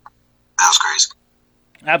 that was crazy.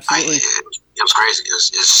 Absolutely. It was crazy. It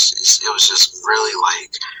was just really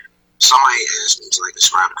like, somebody asked me to like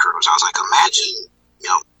describe the cruise. I was like, imagine,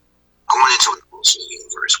 going into an alternate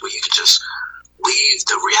universe where you could just leave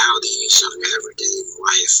the realities of your everyday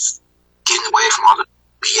life, getting away from all the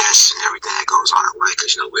BS and everything that goes on in life.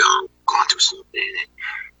 Because we all going through something, and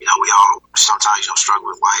we all sometimes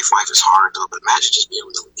struggle with life. Life is hard though, but imagine just being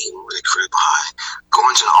able to leave all that crap behind, go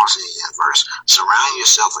into an alternate universe, surround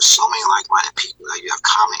yourself with so many like-minded people that you have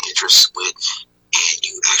common interests with, and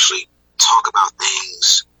you actually talk about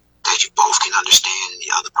things that you both can understand, and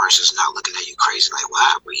the other person's not looking at you crazy like,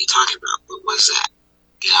 what are you talking about? What was that?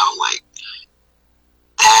 Like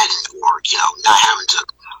that, or not having to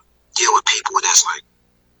deal with people that's like,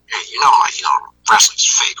 hey, wrestling's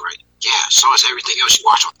fake, right? Yeah, so is everything else you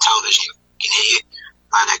watch on television. You idiot.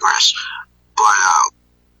 I digress. But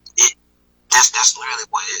that's literally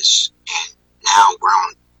what it is. And now we're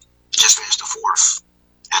on, just finished the fourth.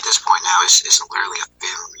 At this point now, it's literally a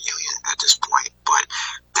family reunion at this point. But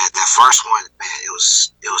that first one, man, it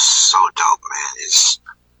was so dope, man.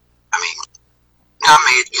 I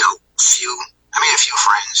made a few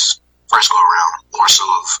friends first go around, more so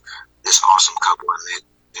of this awesome couple I met.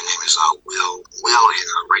 Their name is Will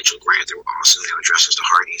and Rachel Grant. They were awesome. They were dressed as the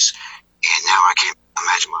Hardys, and now I can't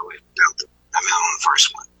imagine my life without them. I met them on the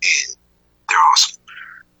first one, and they're awesome.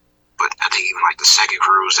 But I think even like the second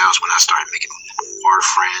cruise, that was when I started making more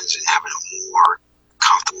friends and having more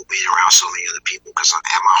comfortable being around so many other people. Because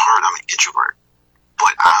at my heart, I'm an introvert.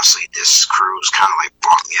 But honestly, this cruise kind of like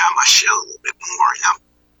brought me out of my shell a little bit more.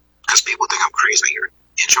 Because people think I'm crazy. Like, you're an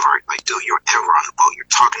introvert. Like, dude, you're ever on the boat. You're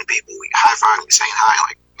talking to people. You're high-fiving, you're saying hi.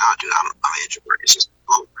 Like, nah, dude, I'm an introvert. It's just a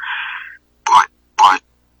boat. But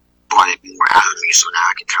brought it more out of me, so now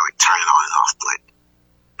I can kind of like turn it on and off.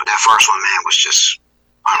 But that first one, man, was just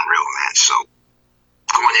unreal, man. So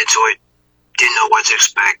going into it, didn't know what to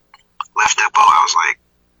expect. Left that boat, I was like,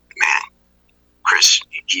 man, Chris,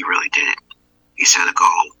 he really did it. He set a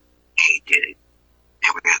goal, and he did it.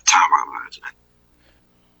 And we got time of our lives, man.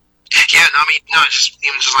 Yeah, just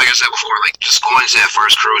like I said before, like just going into that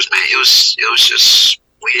first cruise, man, it was just,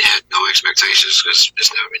 we had no expectations because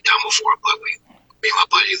it's never been done before. But me and my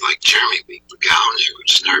buddy, like Jeremy, we got on there, we were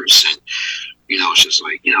just nervous, and it's just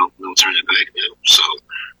like, no turning back now. So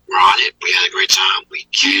we're on it. We had a great time. We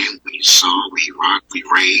came, we saw, we rocked, we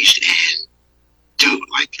raged, and dude,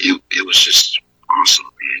 like it was just awesome,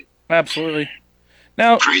 man. Absolutely.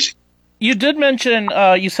 Now, crazy. You did mention,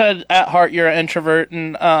 you said at heart you're an introvert,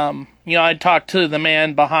 and, I talked to the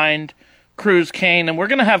man behind Cruise Kane, and we're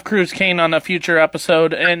going to have Cruise Kane on a future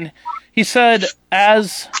episode, and he said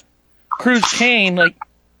as Cruise Kane, like,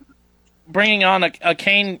 bringing on a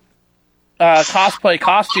Kane cosplay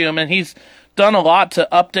costume, and he's done a lot to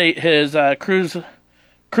update his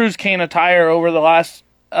Cruise Kane attire over the last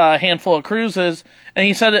handful of cruises, and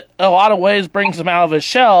he said it a lot of ways brings him out of his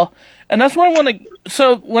shell. And that's where I want to.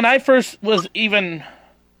 So when I first was even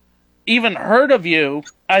heard of you,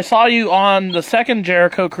 I saw you on the second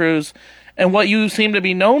Jericho cruise, and what you seem to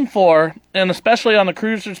be known for, and especially on the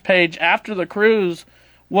cruisers page after the cruise,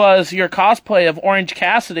 was your cosplay of Orange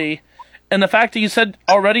Cassidy. And the fact that you said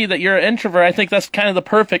already that you're an introvert, I think that's kind of the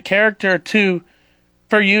perfect character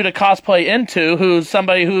for you to cosplay into, who's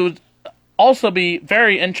somebody who also be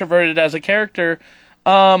very introverted as a character.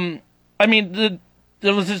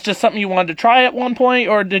 Was this just something you wanted to try at one point,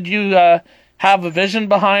 or did you have a vision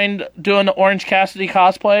behind doing the Orange Cassidy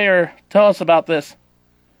cosplay, or tell us about this?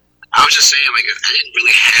 I was just saying, like, I didn't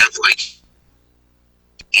really have, like,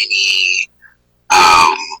 any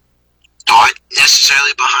thought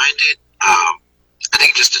necessarily behind it. I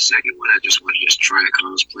think just the second one, I just wanted to just try to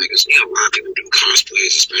cosplay, because, a lot of people do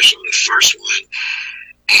cosplays, especially on the first one.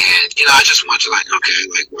 And, I just want to, like, okay,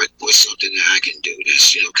 like, what's something that I can do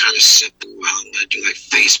that's, kind of simple. I don't want to do, like,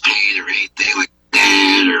 face paint or anything like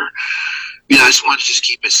that, or, I just want to just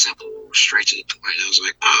keep it simple, straight to the point. I was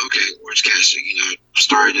like, oh, okay, Orange Cassidy,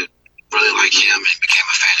 started to really like him and became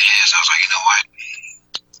a fan of his. I was like, you know what?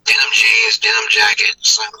 Denim jeans, denim jacket,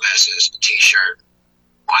 sunglasses, t-shirt,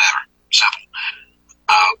 whatever, simple.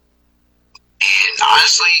 And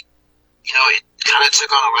honestly, it kind of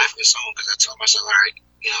took on a life of its own, because I told myself, all right,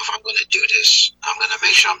 if I'm going to do this, I'm going to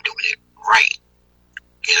make sure I'm doing it right,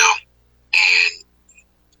 and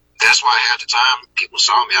that's why at the time people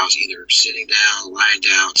saw me, I was either sitting down, lying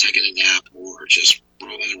down, taking a nap, or just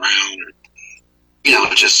rolling around, or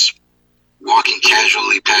just walking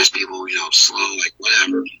casually past people, slow, like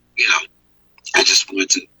whatever, I just wanted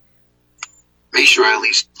to make sure I at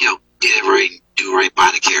least, did it right, do right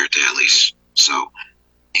by the character at least. So,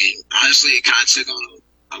 and honestly, it kind of took on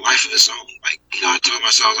a life of its own. Like, I told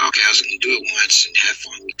myself, okay, I was going to do it once and have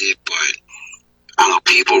fun with it, but I don't know,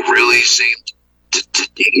 people really seemed to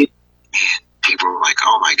dig it, and people were like,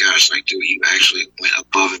 oh my gosh, like, dude, you actually went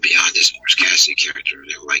above and beyond this Orange Cassidy character.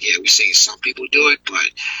 They were like, yeah, we've seen some people do it, but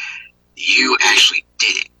you actually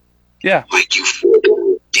did it. Yeah. Like, you full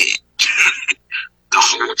did it. The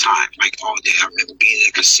whole time, like all day. I remember being in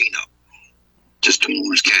a casino, just doing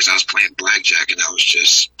Orange Cassidy. I was playing blackjack, and I was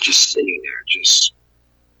just sitting there, just,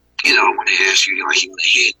 when they asked you, like, you want to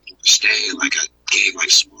hit, you want to stay, like, I gave, like,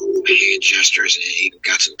 small hand gestures, and it even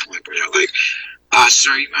got to the point where they're like,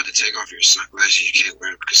 sir, you have to take off your sunglasses. You can't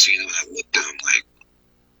wear them in the casino. And I looked at them like,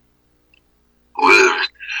 whatever.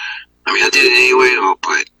 I mean, I did it anyway, though,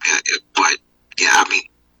 but yeah, I mean,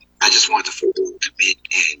 I just wanted to full commit,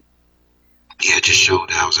 and yeah, it just showed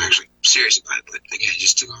that I was actually serious about it. But again, it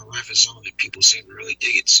just took on a life of its own, and people seem to really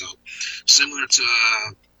dig it. So, similar to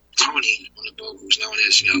Tony on the boat, who's known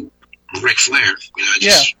as, Ric Flair,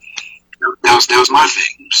 that was my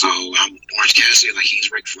thing. So, I'm Orange Cassidy, like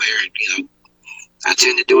he's Ric Flair, and, I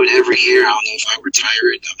tend to do it every year. I don't know if I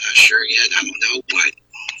retire it. I'm not sure yet. I don't know, but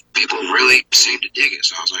people really seem to dig it.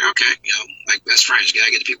 So I was like, okay, like best friends,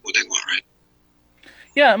 gotta get the people what they want, right?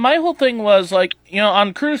 Yeah, my whole thing was, like,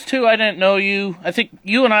 on Cruise 2, I didn't know you. I think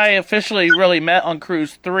you and I officially really met on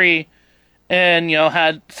Cruise 3 and,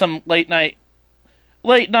 had some late night,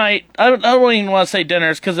 I don't even want to say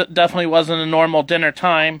dinners because it definitely wasn't a normal dinner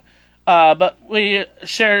time. But we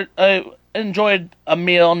shared, enjoyed a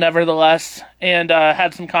meal nevertheless, and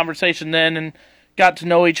had some conversation then and got to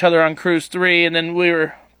know each other on Cruise 3, and then we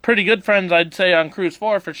were pretty good friends, I'd say, on Cruise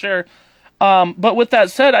 4 for sure. But with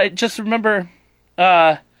that said, I just remember...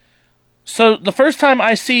 so the first time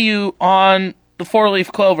I see you on the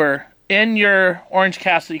 4-Leaf Clover in your Orange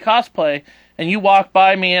Cassidy cosplay, and you walk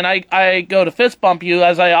by me, and I go to fist bump you,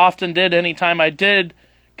 as I often did anytime I did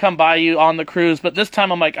come by you on the cruise, but this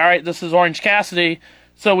time I'm like, all right, this is Orange Cassidy,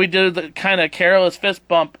 so we did the kind of careless fist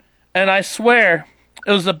bump, and I swear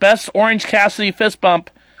it was the best Orange Cassidy fist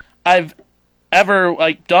bump I've ever,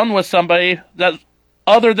 like, done with somebody that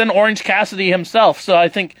other than Orange Cassidy himself. So I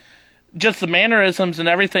think just the mannerisms and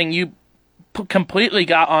everything, you completely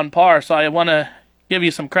got on par, so I want to give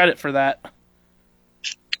you some credit for that.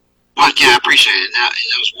 Well, yeah, I appreciate it. That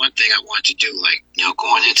was one thing I wanted to do, like,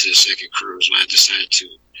 going into the second cruise when I decided to,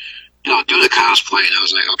 do the cosplay, and I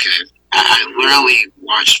was like, okay, I literally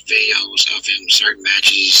watched videos of him, certain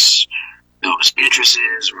matches, his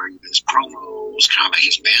entrances, or even his promos, kind of like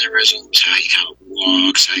his mannerisms, how he kind of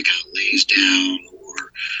walks, how he kind of lays down,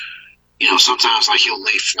 or sometimes, like, he'll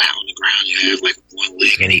lay flat on the ground. You have, like, one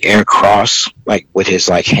leg in the air cross, like, with his,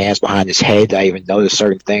 like, hands behind his head. I even noticed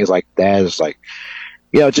certain things like that. It's like,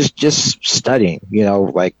 just studying,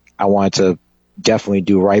 like, I wanted to definitely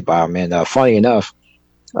do right by him. And funny enough,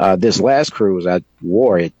 this last cruise, I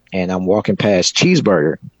wore it, and I'm walking past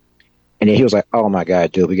Cheeseburger, and then he was like, oh, my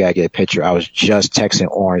God, dude, we got to get a picture. I was just texting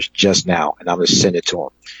Orange just now, and I'm going to send it to him.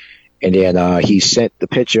 And then he sent the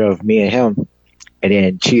picture of me and him. And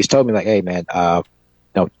then Cheese told me, like, hey, man,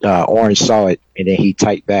 Orange saw it. And then he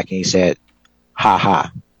typed back and he said, ha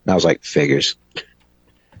ha. And I was like, figures.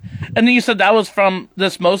 And then you said that was from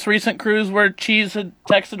this most recent cruise where Cheese had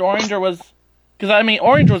texted Orange, or was... Because, I mean,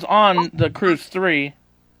 Orange was on the Cruise 3.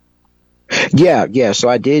 Yeah. So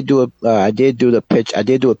I did do a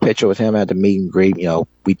picture with him at the meet and greet.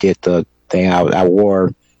 We did the thing. I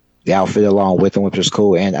wore the outfit along with him, which was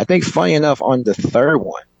cool. And I think, funny enough, on the third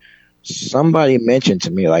one, somebody mentioned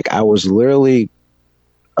to me, like, I was literally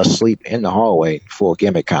asleep in the hallway, full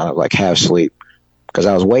gimmick, kind of like half sleep, because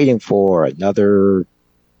I was waiting for another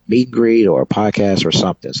meet and greet or a podcast or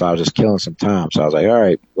something. So I was just killing some time. So I was like, all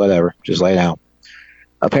right, whatever, just lay down.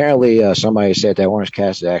 Apparently, somebody said that Orange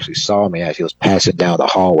Cassidy actually saw me as he was passing down the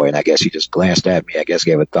hallway, and I guess he just glanced at me. I guess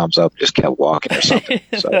gave a thumbs up and just kept walking or something.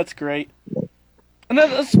 So. That's great. And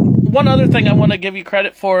that's one other thing I want to give you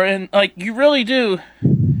credit for, and, like, you really do.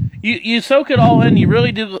 You soak it all in. You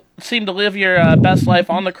really do seem to live your best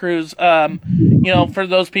life on the cruise. For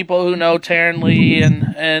those people who know Taryn Lee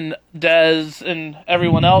and Dez and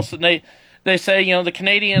everyone else, and they say, the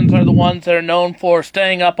Canadians are the ones that are known for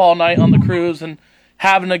staying up all night on the cruise and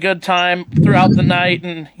having a good time throughout the night,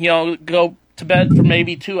 and go to bed for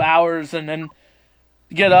maybe 2 hours and then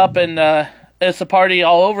get up and it's a party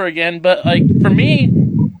all over again. But, like, for me,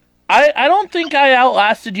 I don't think I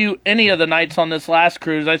outlasted you any of the nights on this last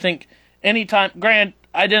cruise. I think anytime, granted,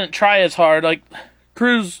 I didn't try as hard. Like,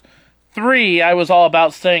 Cruise 3, I was all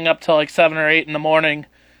about staying up till like 7 or 8 in the morning.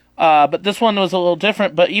 But this one was a little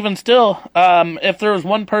different. But even still, if there was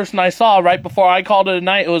one person I saw right before I called it a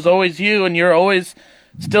night, it was always you, and you're always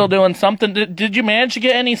still doing something. Did you manage to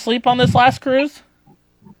get any sleep on this last cruise?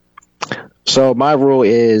 So my rule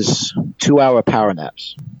is 2-hour power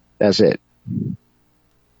naps. That's it.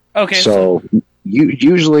 Okay. So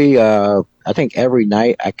usually, I think every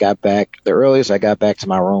night I got back, the earliest I got back to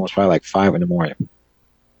my room was probably like 5 in the morning.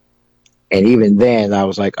 And even then I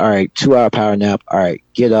was like, all right, 2-hour power nap. All right,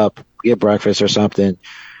 get up, get breakfast or something,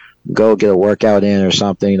 go get a workout in or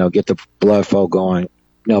something, get the blood flow going,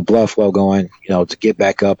 to get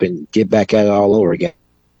back up and get back at it all over again.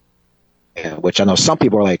 Yeah, which I know some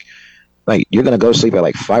people are like, you're going to go to sleep at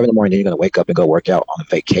like 5 in the morning, then you're going to wake up and go work out on a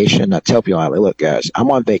vacation. I tell people, look, guys, I'm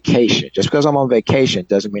on vacation. Just because I'm on vacation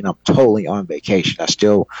doesn't mean I'm totally on vacation. I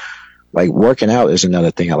still, working out is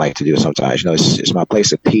another thing I like to do sometimes. It's my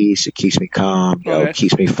place of peace. It keeps me calm, it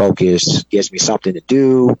keeps me focused, gives me something to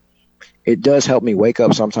do. It does help me wake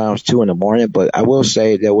up sometimes 2 in the morning, but I will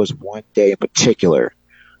say there was one day in particular,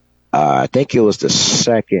 I think it was the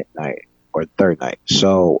second night or third night.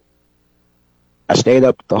 So I stayed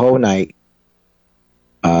up the whole night.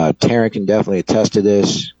 Taryn can definitely attest to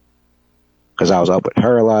this because I was up with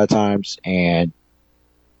her a lot of times, and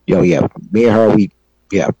me and her,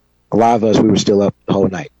 a lot of us, we were still up the whole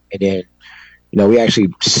night, and then we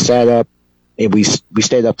actually sat up and we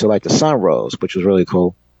stayed up till like the sun rose, which was really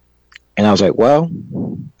cool. And I was like, well,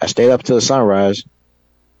 I stayed up till the sunrise,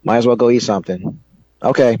 might as well go eat something.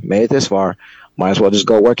 Okay, made it this far, might as well just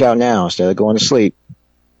go work out now instead of going to sleep.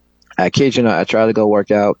 I kid you not, I tried to go work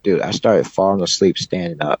out. Dude, I started falling asleep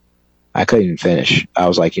standing up. I couldn't even finish. I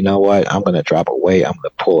was like, you know what? I'm going to drop a weight. I'm going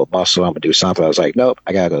to pull a muscle. I'm going to do something. I was like, nope,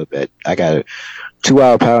 I got to go to bed. I got a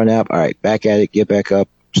 2-hour power nap. All right, back at it, get back up,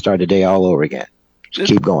 start the day all over again.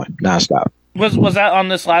 Just keep going, nonstop. Was that on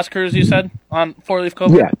this last cruise you said? On 4-Leaf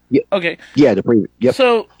Clover? Yeah. Okay. Yeah, the previous. Yep.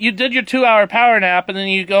 So you did your 2-hour power nap, and then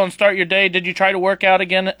you go and start your day. Did you try to work out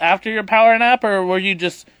again after your power nap, or were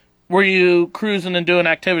you cruising and doing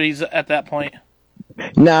activities at that point?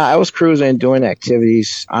 Nah, I was cruising and doing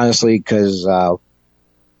activities, honestly, because, I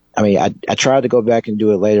tried to go back and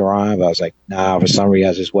do it later on, but I was like, nah, for some reason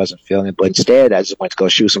I just wasn't feeling it. But instead, I just went to go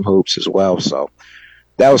shoot some hoops as well. So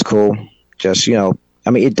that was cool. Just,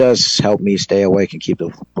 it does help me stay awake and keep the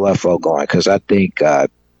blood flow going, because I think at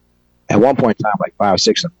one point in time, like 5 or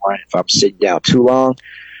 6 in the morning, if I'm sitting down too long,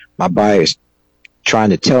 my body is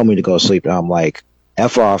trying to tell me to go to sleep, and I'm like,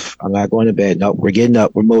 F off. I'm not going to bed. Nope, we're getting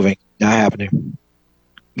up. We're moving. Not happening.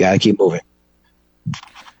 Got to keep moving.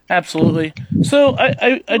 Absolutely. So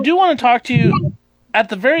I do want to talk to you at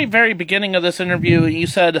the very, very beginning of this interview. You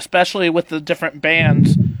said, especially with the different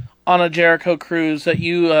bands on a Jericho Cruise, that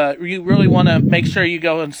you really want to make sure you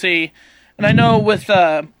go and see. And I know with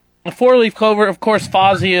 4-Leaf Clover, of course,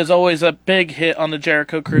 Fozzy is always a big hit on the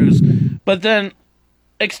Jericho Cruise. But then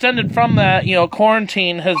extended from that,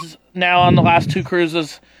 Quarantine has now on the last 2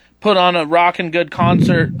 cruises put on a rockin' good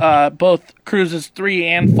concert, both cruises 3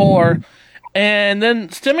 and 4. And then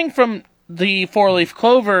stemming from the 4-Leaf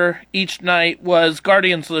Clover each night was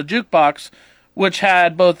Guardians of the Jukebox, which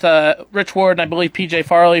had both Rich Ward and I believe PJ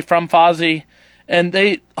Farley from Fozzy. And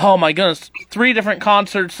they, oh my goodness, 3 different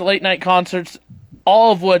concerts, late night concerts,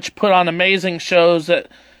 all of which put on amazing shows that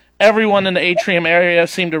everyone in the Atrium area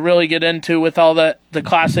seemed to really get into with all the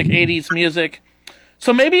classic 80s music.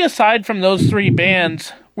 So maybe aside from those 3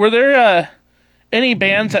 bands, were there any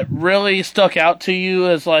bands that really stuck out to you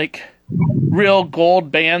as like real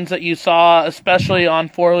gold bands that you saw, especially on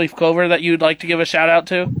 4-Leaf Clover, that you'd like to give a shout out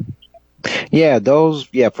to? Yeah, those,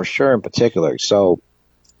 for sure in particular. So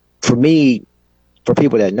for me, for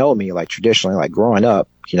people that know me, like traditionally, like growing up,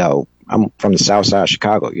 I'm from the south side of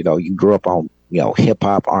Chicago. You grew up on, hip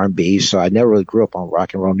hop, R&B. So I never really grew up on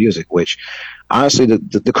rock and roll music, which honestly,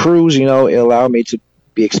 the cruise, it allowed me to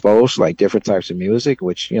be exposed to like different types of music,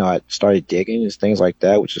 which, I started digging and things like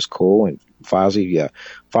that, which is cool. And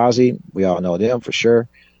Fozzy, we all know them for sure.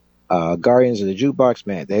 Guardians of the Jukebox,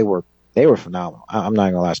 man, they were phenomenal. I'm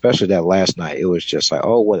not gonna lie, especially that last night. It was just like,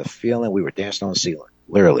 oh, what a feeling. We were dancing on the ceiling,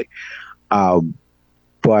 literally.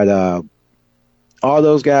 But all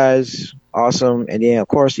those guys, awesome. And then, of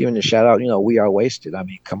course, even the shout out, We Are Wasted. I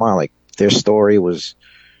mean, come on, like their story was,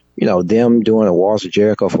 them doing the Walls of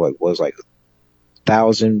Jericho for what was like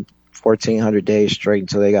 1,400 days straight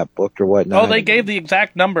until they got booked or whatnot. Oh, they gave the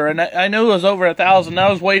exact number, and I knew it was over 1,000.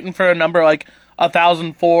 I was waiting for a number like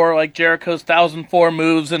 1,004, like Jericho's 1,004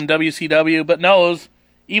 moves in WCW, but no, it was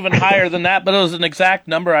even higher than that, but it was an exact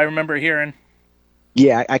number I remember hearing.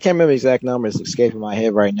 Yeah, I can't remember the exact number. It's escaping my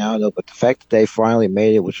head right now, though. But the fact that they finally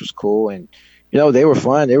made it, which was cool, and they were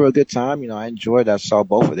fun. They were a good time. I enjoyed. I saw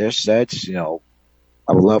both of their sets.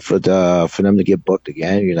 I would love for them to get booked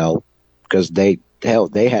again. Because they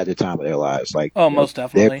had the time of their lives. Like Oh, most their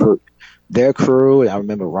definitely. crew, their crew. I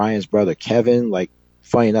remember Ryan's brother Kevin. Like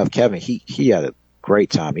funny enough, Kevin he had a great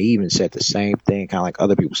time. He even said the same thing, kind of like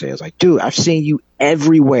other people say. It's like, dude, I've seen you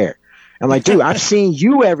everywhere. I'm like, dude, I've seen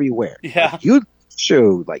you everywhere. Yeah. Like you,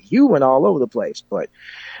 shoot, like you went all over the place. But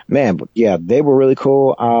man, but yeah, they were really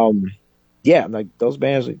cool. Yeah, like those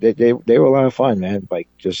bands, they were a lot of fun, man. Like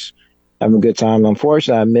just having a good time.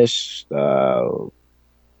 Unfortunately, I missed Dave's.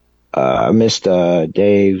 I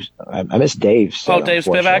missed Dave's Oh, set, Dave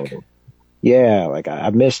Spivak? unfortunately. Yeah, like I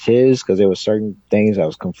missed his because there were certain things I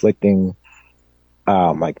was conflicting,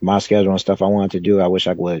 like my schedule and stuff I wanted to do. I wish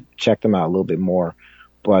I would check them out a little bit more.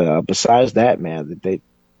 But besides that, man, they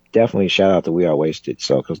definitely shout out to We Are Wasted.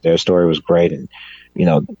 So because their story was great, and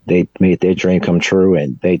they made their dream come true,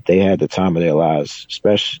 and they had the time of their lives,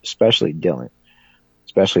 especially Dylan,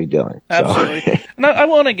 especially Dylan. So Absolutely. And I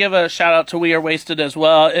want to give a shout out to We Are Wasted as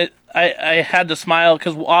well. I had to smile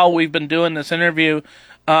because while we've been doing this interview,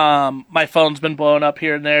 my phone's been blowing up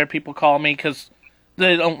here and there. People call me because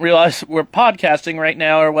they don't realize we're podcasting right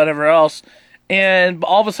now or whatever else. And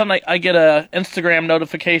all of a sudden I get a Instagram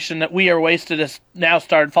notification that We Are Wasted has now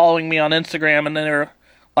started following me on Instagram, and then they're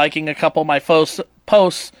liking a couple of my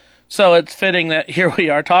posts. So it's fitting that here we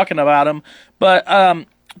are talking about them. But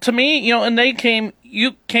to me, and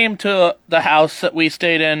you came to the house that we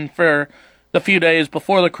stayed in for the few days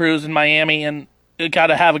before the cruise in Miami, and got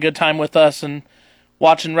to have a good time with us and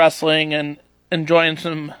watching wrestling and enjoying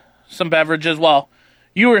some beverages. Well,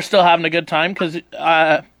 you were still having a good time because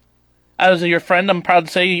as your friend, I'm proud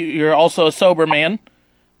to say you're also a sober man.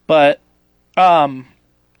 But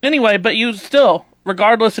anyway, but you still,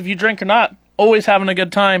 regardless if you drink or not, always having a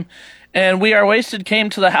good time. And We Are Wasted came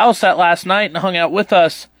to the house that last night and hung out with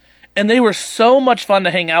us, and they were so much fun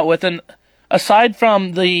to hang out with. And aside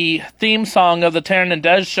from the theme song of the Taryn and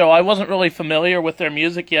Des show, I wasn't really familiar with their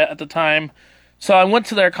music yet at the time, so I went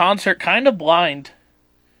to their concert kind of blind,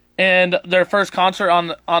 and their first concert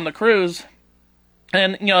on the cruise.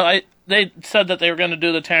 And they said that they were going to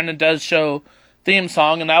do the Taryn and Des show theme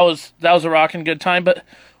song, and that was a rockin' good time. But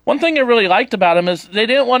one thing I really liked about them is they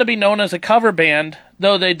didn't want to be known as a cover band,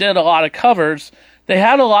 though they did a lot of covers. They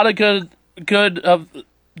had a lot of good of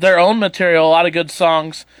their own material, a lot of good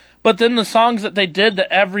songs. But then the songs that they did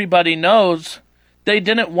that everybody knows, they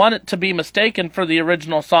didn't want it to be mistaken for the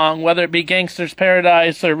original song, whether it be Gangster's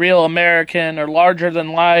Paradise or Real American or Larger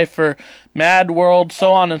Than Life or Mad World,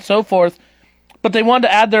 so on and so forth. But they wanted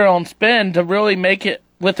to add their own spin to really make it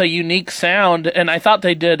with a unique sound, and I thought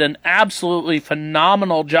they did an absolutely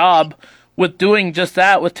phenomenal job with doing just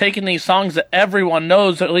that, with taking these songs that everyone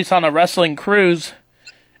knows, at least on a wrestling cruise,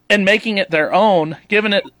 and making it their own,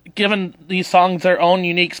 giving these songs their own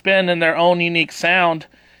unique spin and their own unique sound.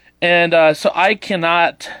 And so I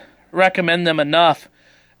cannot recommend them enough.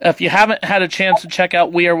 If you haven't had a chance to check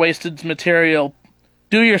out We Are Wasted's material,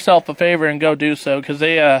 do yourself a favor and go do so, because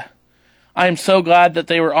I'm so glad that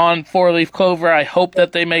they were on 4 Leaf Clover. I hope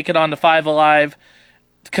that they make it on to 5 Alive,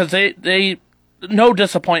 because they no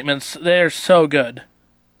disappointments. They're so good.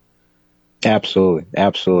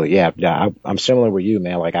 Absolutely. Yeah. I'm similar with you,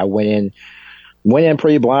 man. Like I went in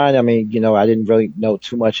pretty blind. I mean, I didn't really know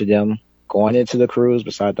too much of them going into the cruise,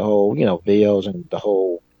 besides the whole, videos and the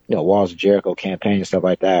whole, Walls of Jericho campaign and stuff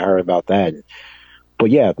like that. I heard about that. But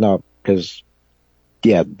yeah, no, because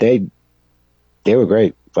yeah, they were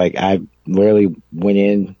great. Like I literally went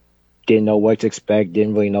in, didn't know what to expect,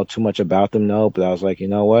 didn't really know too much about them, no. But I was like, you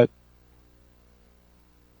know what?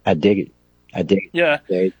 I dig it. Yeah.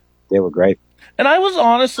 They were great. And I was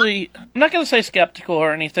honestly, I'm not going to say skeptical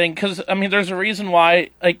or anything, because, I mean, there's a reason why,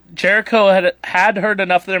 like, Jericho had heard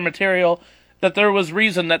enough of their material that there was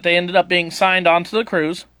reason that they ended up being signed onto the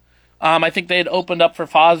cruise. I think they had opened up for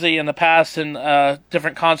Fozzy in the past in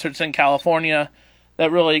different concerts in California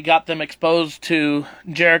that really got them exposed to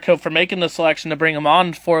Jericho for making the selection to bring him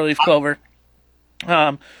on 4 Leaf Clover.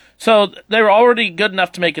 So they were already good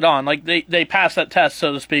enough to make it on. Like, they passed that test,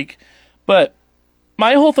 so to speak. But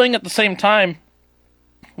my whole thing at the same time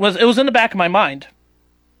was it was in the back of my mind.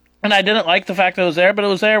 And I didn't like the fact that it was there, but it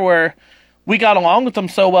was there where we got along with them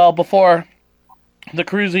so well before the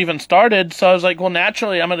cruise even started. So I was like, well,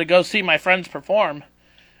 naturally, I'm going to go see my friends perform.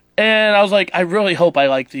 And I was like, I really hope I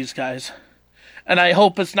like these guys. And I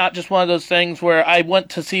hope it's not just one of those things where I went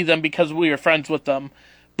to see them because we were friends with them,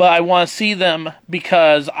 but I want to see them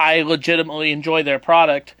because I legitimately enjoy their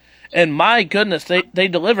product. And my goodness, they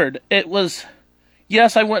delivered. It was,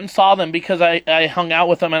 yes, I went and saw them because I hung out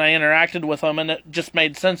with them and I interacted with them, and it just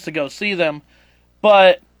made sense to go see them.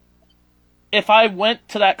 But if I went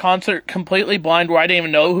to that concert completely blind, where I didn't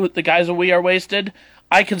even know who the guys of We Are Wasted,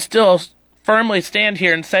 I can still firmly stand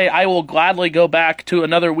here and say I will gladly go back to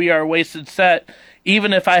another We Are Wasted set,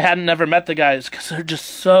 even if I hadn't never met the guys, because they're just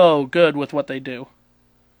so good with what they do.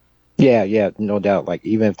 Yeah, no doubt. Like,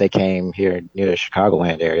 even if they came here near the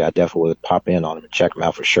Chicagoland area, I definitely would pop in on them and check them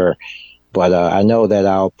out for sure. But I know that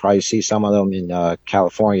I'll probably see some of them in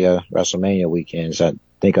California WrestleMania weekends. I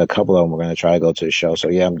think a couple of them are going to try to go to the show. So,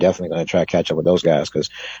 yeah, I'm definitely going to try to catch up with those guys because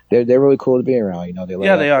they're really cool to be around. You know,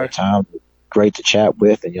 they are. Time, great to chat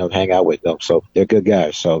with and, you know, hang out with them. So they're good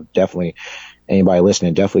guys. So definitely, anybody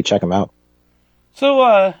listening, definitely check them out. So,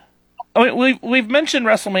 I mean, we've mentioned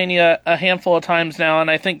WrestleMania a handful of times now,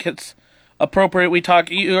 and I think it's appropriate we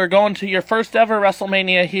talk. You are going to your first ever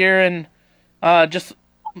WrestleMania here in just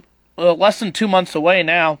less than 2 months away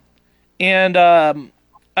now. And,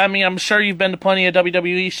 I mean, I'm sure you've been to plenty of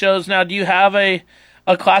WWE shows now. Do you have a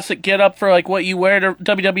classic get-up for, like, what you wear to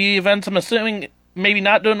WWE events? I'm assuming maybe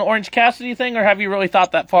not doing the Orange Cassidy thing, or have you really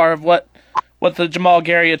thought that far of what the Jamal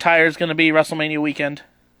Gary attire is going to be WrestleMania weekend?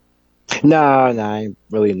 No, I ain't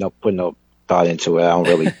really putting no thought into it. I don't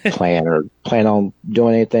really plan on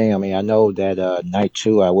doing anything. I mean, I know that night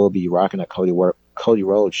 2 I will be rocking a Cody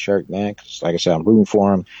Rhodes shirt, man. 'Cause like I said, I'm rooting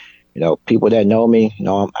for him. You know, people that know me, you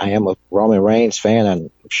know, I am a Roman Reigns fan,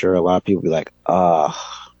 and I'm sure a lot of people be like,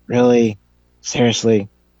 really? Seriously?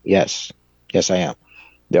 Yes, I am.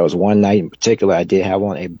 There was one night in particular I did have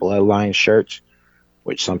on a Bloodline shirt,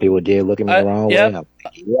 which some people did look at me the wrong way.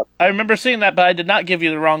 Yep. I remember seeing that, but I did not give you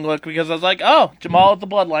the wrong look because I was like, oh, Jamal with the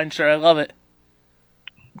Bloodline shirt. I love it.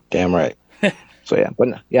 Damn right. So, yeah.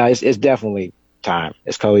 But, yeah, it's definitely time.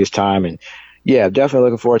 It's Cody's time. And, yeah, definitely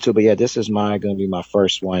looking forward to it. But, yeah, this is going to be my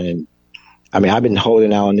first one. And, I mean, I've been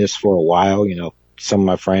holding out on this for a while. You know, some of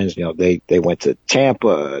my friends, you know, they went to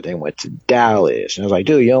Tampa. They went to Dallas. And I was like,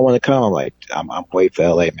 dude, you don't want to come? I'm like, I'm waiting for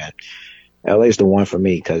L.A., man. L.A.'s the one for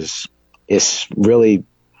me because it's really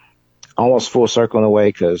almost full circle in a way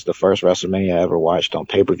because the first WrestleMania I ever watched on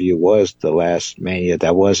pay-per-view was the last Mania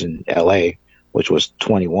that was in L.A., which was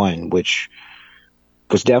 21, which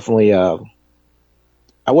was definitely, I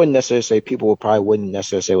wouldn't necessarily say wouldn't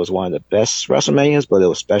necessarily say it was one of the best WrestleManias, but it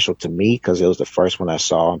was special to me because it was the first one I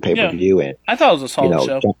saw on pay-per-view. Yeah, and I thought it was a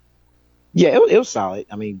solid show. Yeah, it was solid.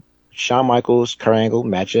 I mean, Shawn Michaels, Kurt Angle,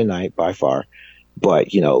 match of the night by far.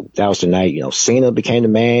 But, you know, that was the night, you know, Cena became the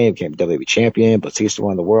man, became WWE champion, Batista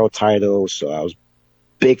won the world title. So I was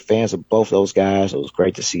big fans of both those guys. It was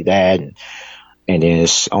great to see that. And then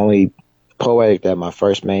it's only poetic that my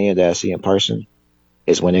first Mania that I see in person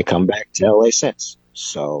is when they come back to LA since.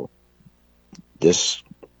 So this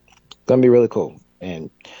going to be really cool.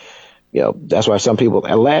 And, you know, that's why some people,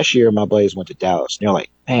 last year my buddies went to Dallas. And they're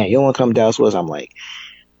like, man, you don't want to come to Dallas with us? I'm like,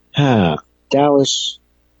 Dallas,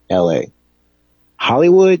 LA.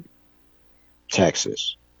 Hollywood,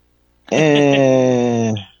 Texas.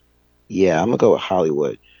 And yeah, I'm gonna go with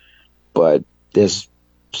Hollywood. But there's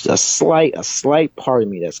a slight part of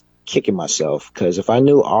me that's kicking myself because if I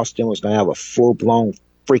knew Austin was gonna have a full blown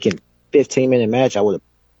freaking 15-minute match, I would have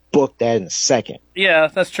booked that in a second. Yeah,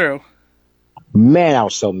 that's true. Man, I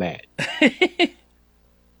was so mad. And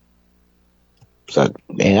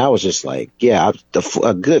I was just like, yeah,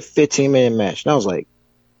 a good 15-minute match. And I was like,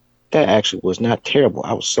 that actually was not terrible.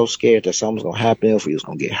 I was so scared that something was going to happen, if he was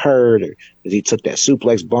going to get hurt, or if he took that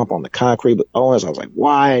suplex bump on the concrete. But Owens, I was like,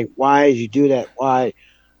 why? Why did you do that? Why?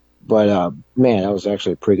 But, man, that was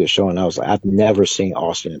actually a pretty good show. And I was like, I've never seen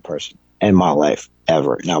Austin in person in my life,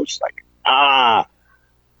 ever. And I was like,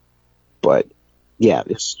 But, yeah,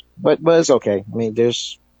 but it's okay. I mean,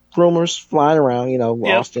 there's rumors flying around, you know,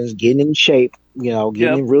 yep. Austin's getting in shape, you know,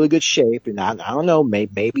 getting in really good shape. And I don't know,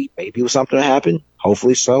 maybe it was something that happened.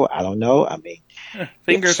 Hopefully so. I don't know. I mean,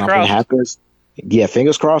 fingers something crossed. Happens, yeah,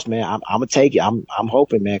 fingers crossed, man. I'm gonna take it. I'm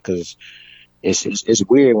hoping, man, because it's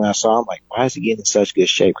weird when I saw him. Like, why is he getting in such good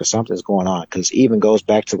shape? Because something's going on. Because it even goes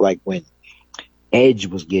back to like when Edge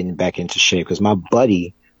was getting back into shape. Because my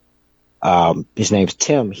buddy, his name's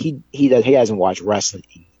Tim. He hasn't watched wrestling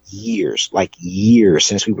in years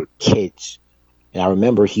since we were kids. And I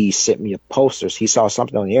remember he sent me a posters. He saw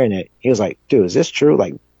something on the internet. He was like, dude, is this true?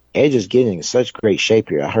 Like, Edge is getting in such great shape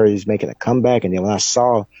here. I heard he's making a comeback. And then when I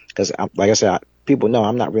saw, because like I said, people know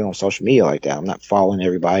I'm not real on social media like that. I'm not following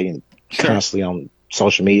everybody and constantly on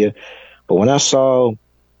social media. But when I saw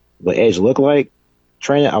what Edge looked like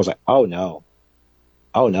training, I was like, oh no.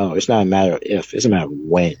 It's not a matter of if, it's a matter of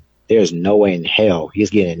when. There's no way in hell he's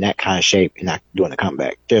getting in that kind of shape and not doing a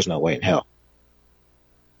comeback. There's no way in hell.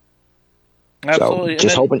 Absolutely. So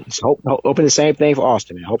just hoping the same thing for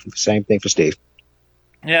Austin, and hoping the same thing for Steve.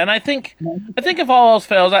 Yeah, and I think if all else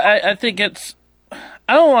fails, I think it's,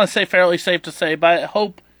 I don't want to say fairly safe to say, but I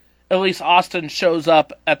hope at least Austin shows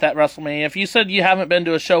up at that WrestleMania. If you said you haven't been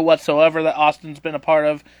to a show whatsoever that Austin's been a part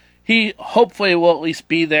of, he hopefully will at least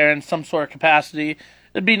be there in some sort of capacity.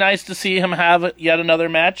 It'd be nice to see him have yet another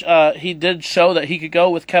match. He did show that he could go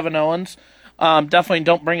with Kevin Owens. Definitely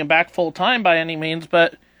don't bring him back full time by any means,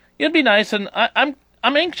 but it'd be nice. And I'm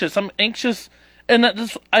anxious. I'm anxious,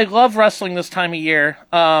 and I love wrestling this time of year.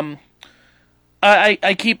 I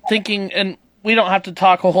keep thinking, and we don't have to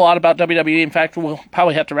talk a whole lot about WWE. In fact, we'll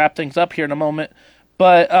probably have to wrap things up here in a moment.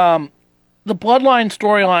 But the Bloodline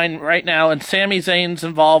storyline right now and Sami Zayn's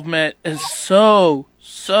involvement is so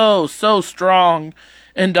strong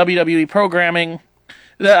in WWE programming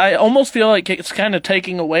that I almost feel like it's kind of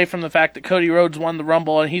taking away from the fact that Cody Rhodes won the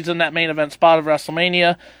Rumble and he's in that main event spot of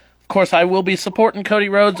WrestleMania. Of course, I will be supporting Cody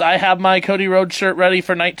Rhodes. I have my Cody Rhodes shirt ready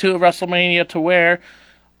for Night 2 of WrestleMania to wear.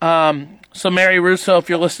 So Mary Russo, if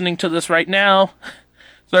you're listening to this right now,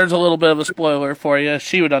 there's a little bit of a spoiler for you.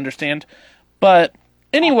 She would understand. But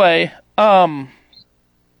anyway, to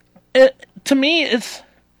me, it's...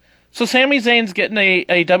 So Sami Zayn's getting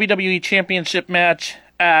a WWE Championship match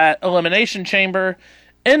at Elimination Chamber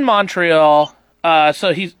in Montreal.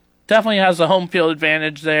 So he definitely has a home field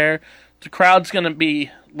advantage there. The crowd's going to be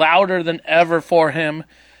louder than ever for him.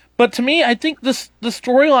 But to me, I think the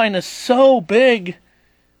storyline is so big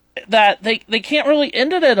that they can't really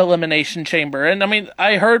end it at Elimination Chamber. And I mean,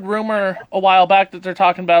 I heard rumor a while back that they're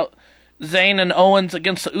talking about Zayn and Owens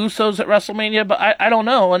against the Usos at WrestleMania, but I don't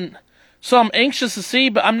know. And so I'm anxious to see,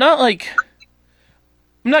 but I'm not going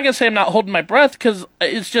to say I'm not holding my breath, because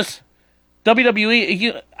it's just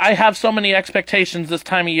WWE, I have so many expectations this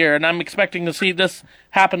time of year, and I'm expecting to see this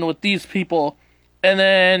happen with these people. And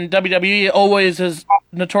then WWE always is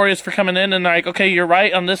notorious for coming in and like, okay, you're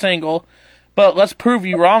right on this angle, but let's prove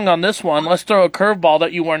you wrong on this one. Let's throw a curveball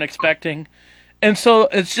that you weren't expecting. And so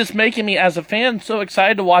it's just making me, as a fan, so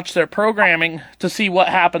excited to watch their programming to see what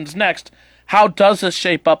happens next. How does this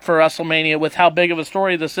shape up for WrestleMania with how big of a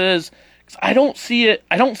story this is? 'Cause I don't see it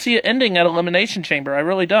ending at Elimination Chamber. I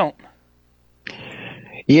really don't.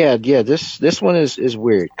 Yeah. This one is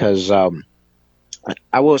weird, because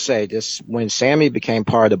I will say this: when Sammy became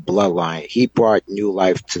part of the Bloodline, he brought new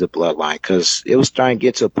life to the Bloodline, because it was starting to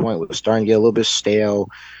get to a point where it was starting to get a little bit stale.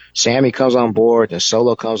 Sammy comes on board and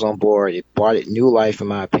Solo comes on board. It brought it new life, in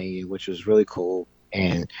my opinion, which was really cool.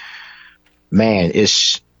 And man,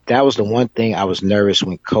 that was the one thing I was nervous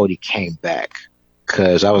when Cody came back,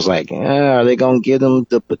 because I was like, are they going to give them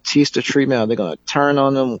the Batista treatment? Are they going to turn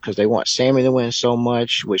on them because they want Sammy to win so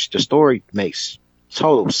much? Which the story makes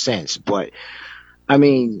total sense. But I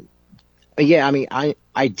mean,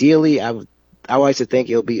 ideally, I like to think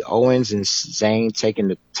it'll be Owens and Zayn taking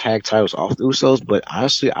the tag titles off the Usos. But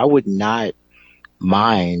honestly, I would not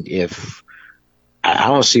mind if, I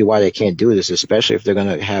don't see why they can't do this, especially if they're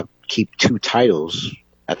going to keep two titles.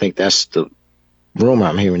 I think that's the rumor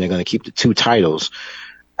I'm hearing. They're going to keep the two titles.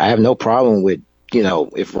 I have no problem with,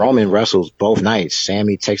 if Roman wrestles both nights,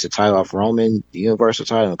 Sammy takes the title off Roman, the Universal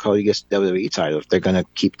title, and Cody gets the WWE title. If they're going to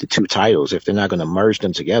keep the two titles, if they're not going to merge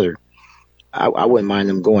them together, I wouldn't mind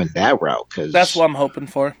them going that route. Cause, that's what I'm hoping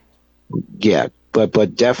for. Yeah,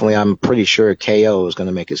 but definitely I'm pretty sure KO is going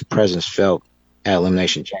to make his presence felt at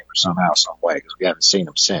Elimination Chamber somehow, some way, because we haven't seen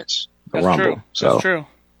him since the Rumble. True. So. That's true.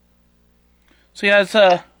 So yeah, it's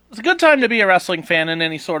a good time to be a wrestling fan in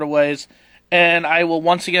any sort of ways. And I will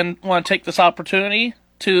once again want to take this opportunity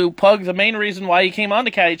to plug the main reason why you came on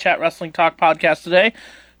to Caddy Chat Wrestling Talk podcast today,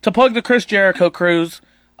 to plug the Chris Jericho Cruise.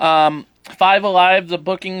 5 Alive, the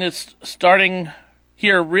booking is starting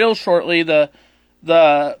here real shortly, the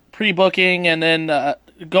pre-booking, and then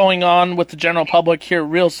going on with the general public here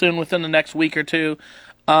real soon within the next week or two.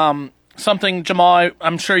 Something, Jamal,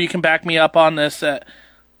 I'm sure you can back me up on this,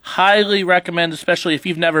 highly recommend, especially if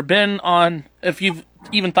you've never been on, if you've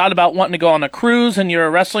even thought about wanting to go on a cruise and you're a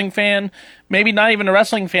wrestling fan, maybe not even a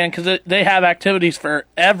wrestling fan, because they have activities for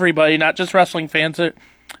everybody, not just wrestling fans. It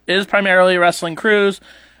is primarily a wrestling cruise,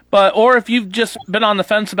 or if you've just been on the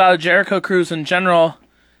fence about a Jericho Cruise in general,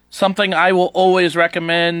 something I will always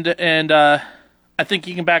recommend, and I think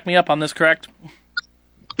you can back me up on this, correct?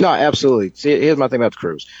 No, absolutely. See, here's my thing about the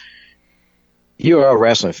cruise. You're a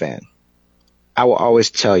wrestling fan. I will always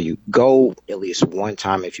tell you, go at least one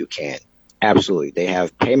time if you can. Absolutely. They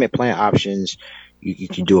have payment plan options. You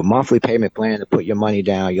can do a monthly payment plan to put your money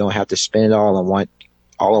down. You don't have to spend it all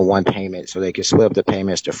in one payment, so they can split up the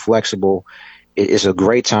payments. They're flexible. It's a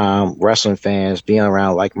great time. Wrestling fans, being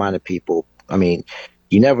around like-minded people. I mean,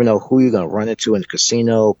 you never know who you're going to run into in the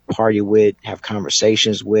casino, party with, have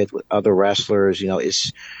conversations with other wrestlers.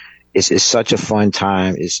 It's such a fun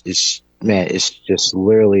time. Man, it's just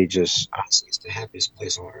literally just, honestly, it's the happiest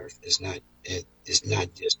place on earth. It's not Disney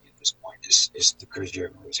at this point. It's the Chris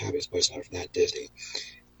Jericho Cruise, happiest place on earth, not Disney.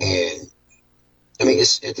 And I mean,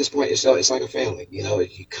 it's at this point, it's like a family.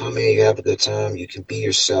 You come in, you have a good time, you can be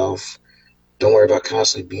yourself. Don't worry about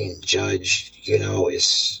constantly being judged.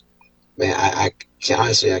 Man, I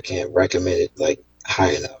can't recommend it like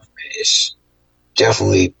high enough. Man. It's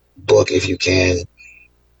definitely book if you can.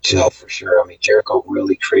 For sure. I mean, Jericho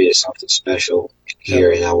really created something special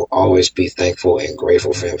here, and I will always be thankful and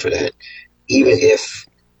grateful for him for that. Even if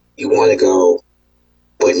you want to go,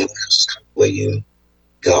 but no one else is coming with you,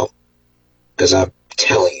 go. Because I'm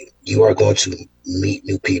telling you, you are going to meet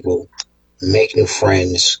new people, make new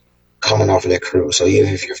friends coming off of that cruise. So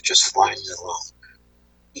even if you're just flying alone,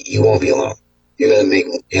 you won't be alone. You're going to make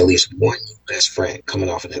at least one best friend coming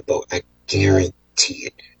off of that boat. I guarantee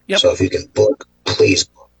it. Yep. So if you can book, please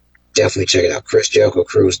book. Definitely check it out.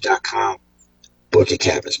 ChrisJerichoCruise.com. Book your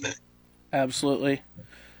cabins, man. Absolutely.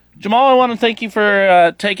 Jamal, I want to thank you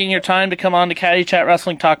for taking your time to come on to Caddy Chat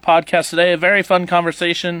Wrestling Talk podcast today. A very fun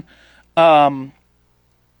conversation. There's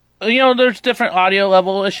different audio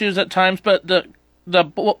level issues at times, but the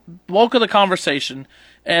bulk of the conversation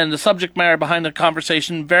and the subject matter behind the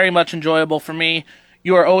conversation, very much enjoyable for me.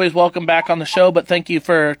 You are always welcome back on the show, but thank you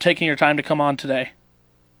for taking your time to come on today.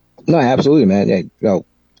 No, absolutely, man.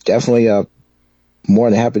 Definitely more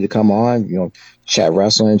than happy to come on, chat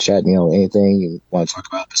wrestling, chat, anything you want to talk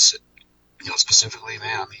about, specifically,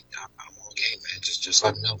 man. I mean, I'm all game, man. Just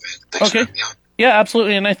let me know, man. Thanks for having me on. Yeah,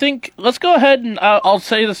 absolutely. And I think let's go ahead and I'll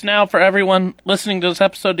say this now for everyone listening to this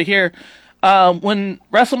episode to hear. When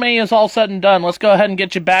WrestleMania is all said and done, let's go ahead and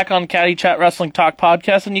get you back on Caddy Chat Wrestling Talk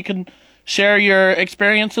podcast, and you can share your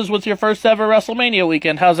experiences with your first ever WrestleMania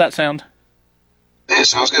weekend. How's that sound? Yeah,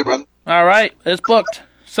 sounds good, brother. All right, it's booked.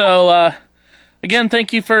 So, again,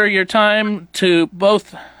 thank you for your time to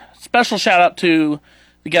both. Special shout out to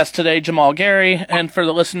the guest today, Jamal Gary, and for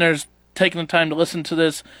the listeners taking the time to listen to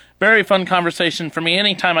this very fun conversation for me.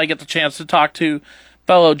 Anytime I get the chance to talk to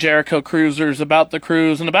fellow Jericho cruisers about the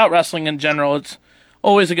cruise and about wrestling in general, it's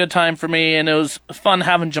always a good time for me, and it was fun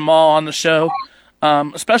having Jamal on the show,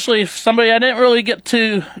 especially somebody I didn't really get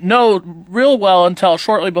to know real well until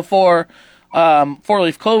shortly before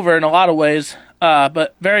Leaf Clover in a lot of ways.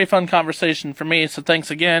 But very fun conversation for me, so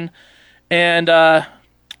thanks again. And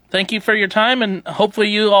thank you for your time, and hopefully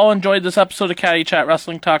you all enjoyed this episode of Caddy Chat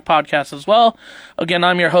Wrestling Talk podcast as well. Again,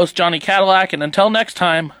 I'm your host, Johnny Cadillac, and until next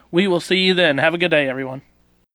time, we will see you then. Have a good day, everyone.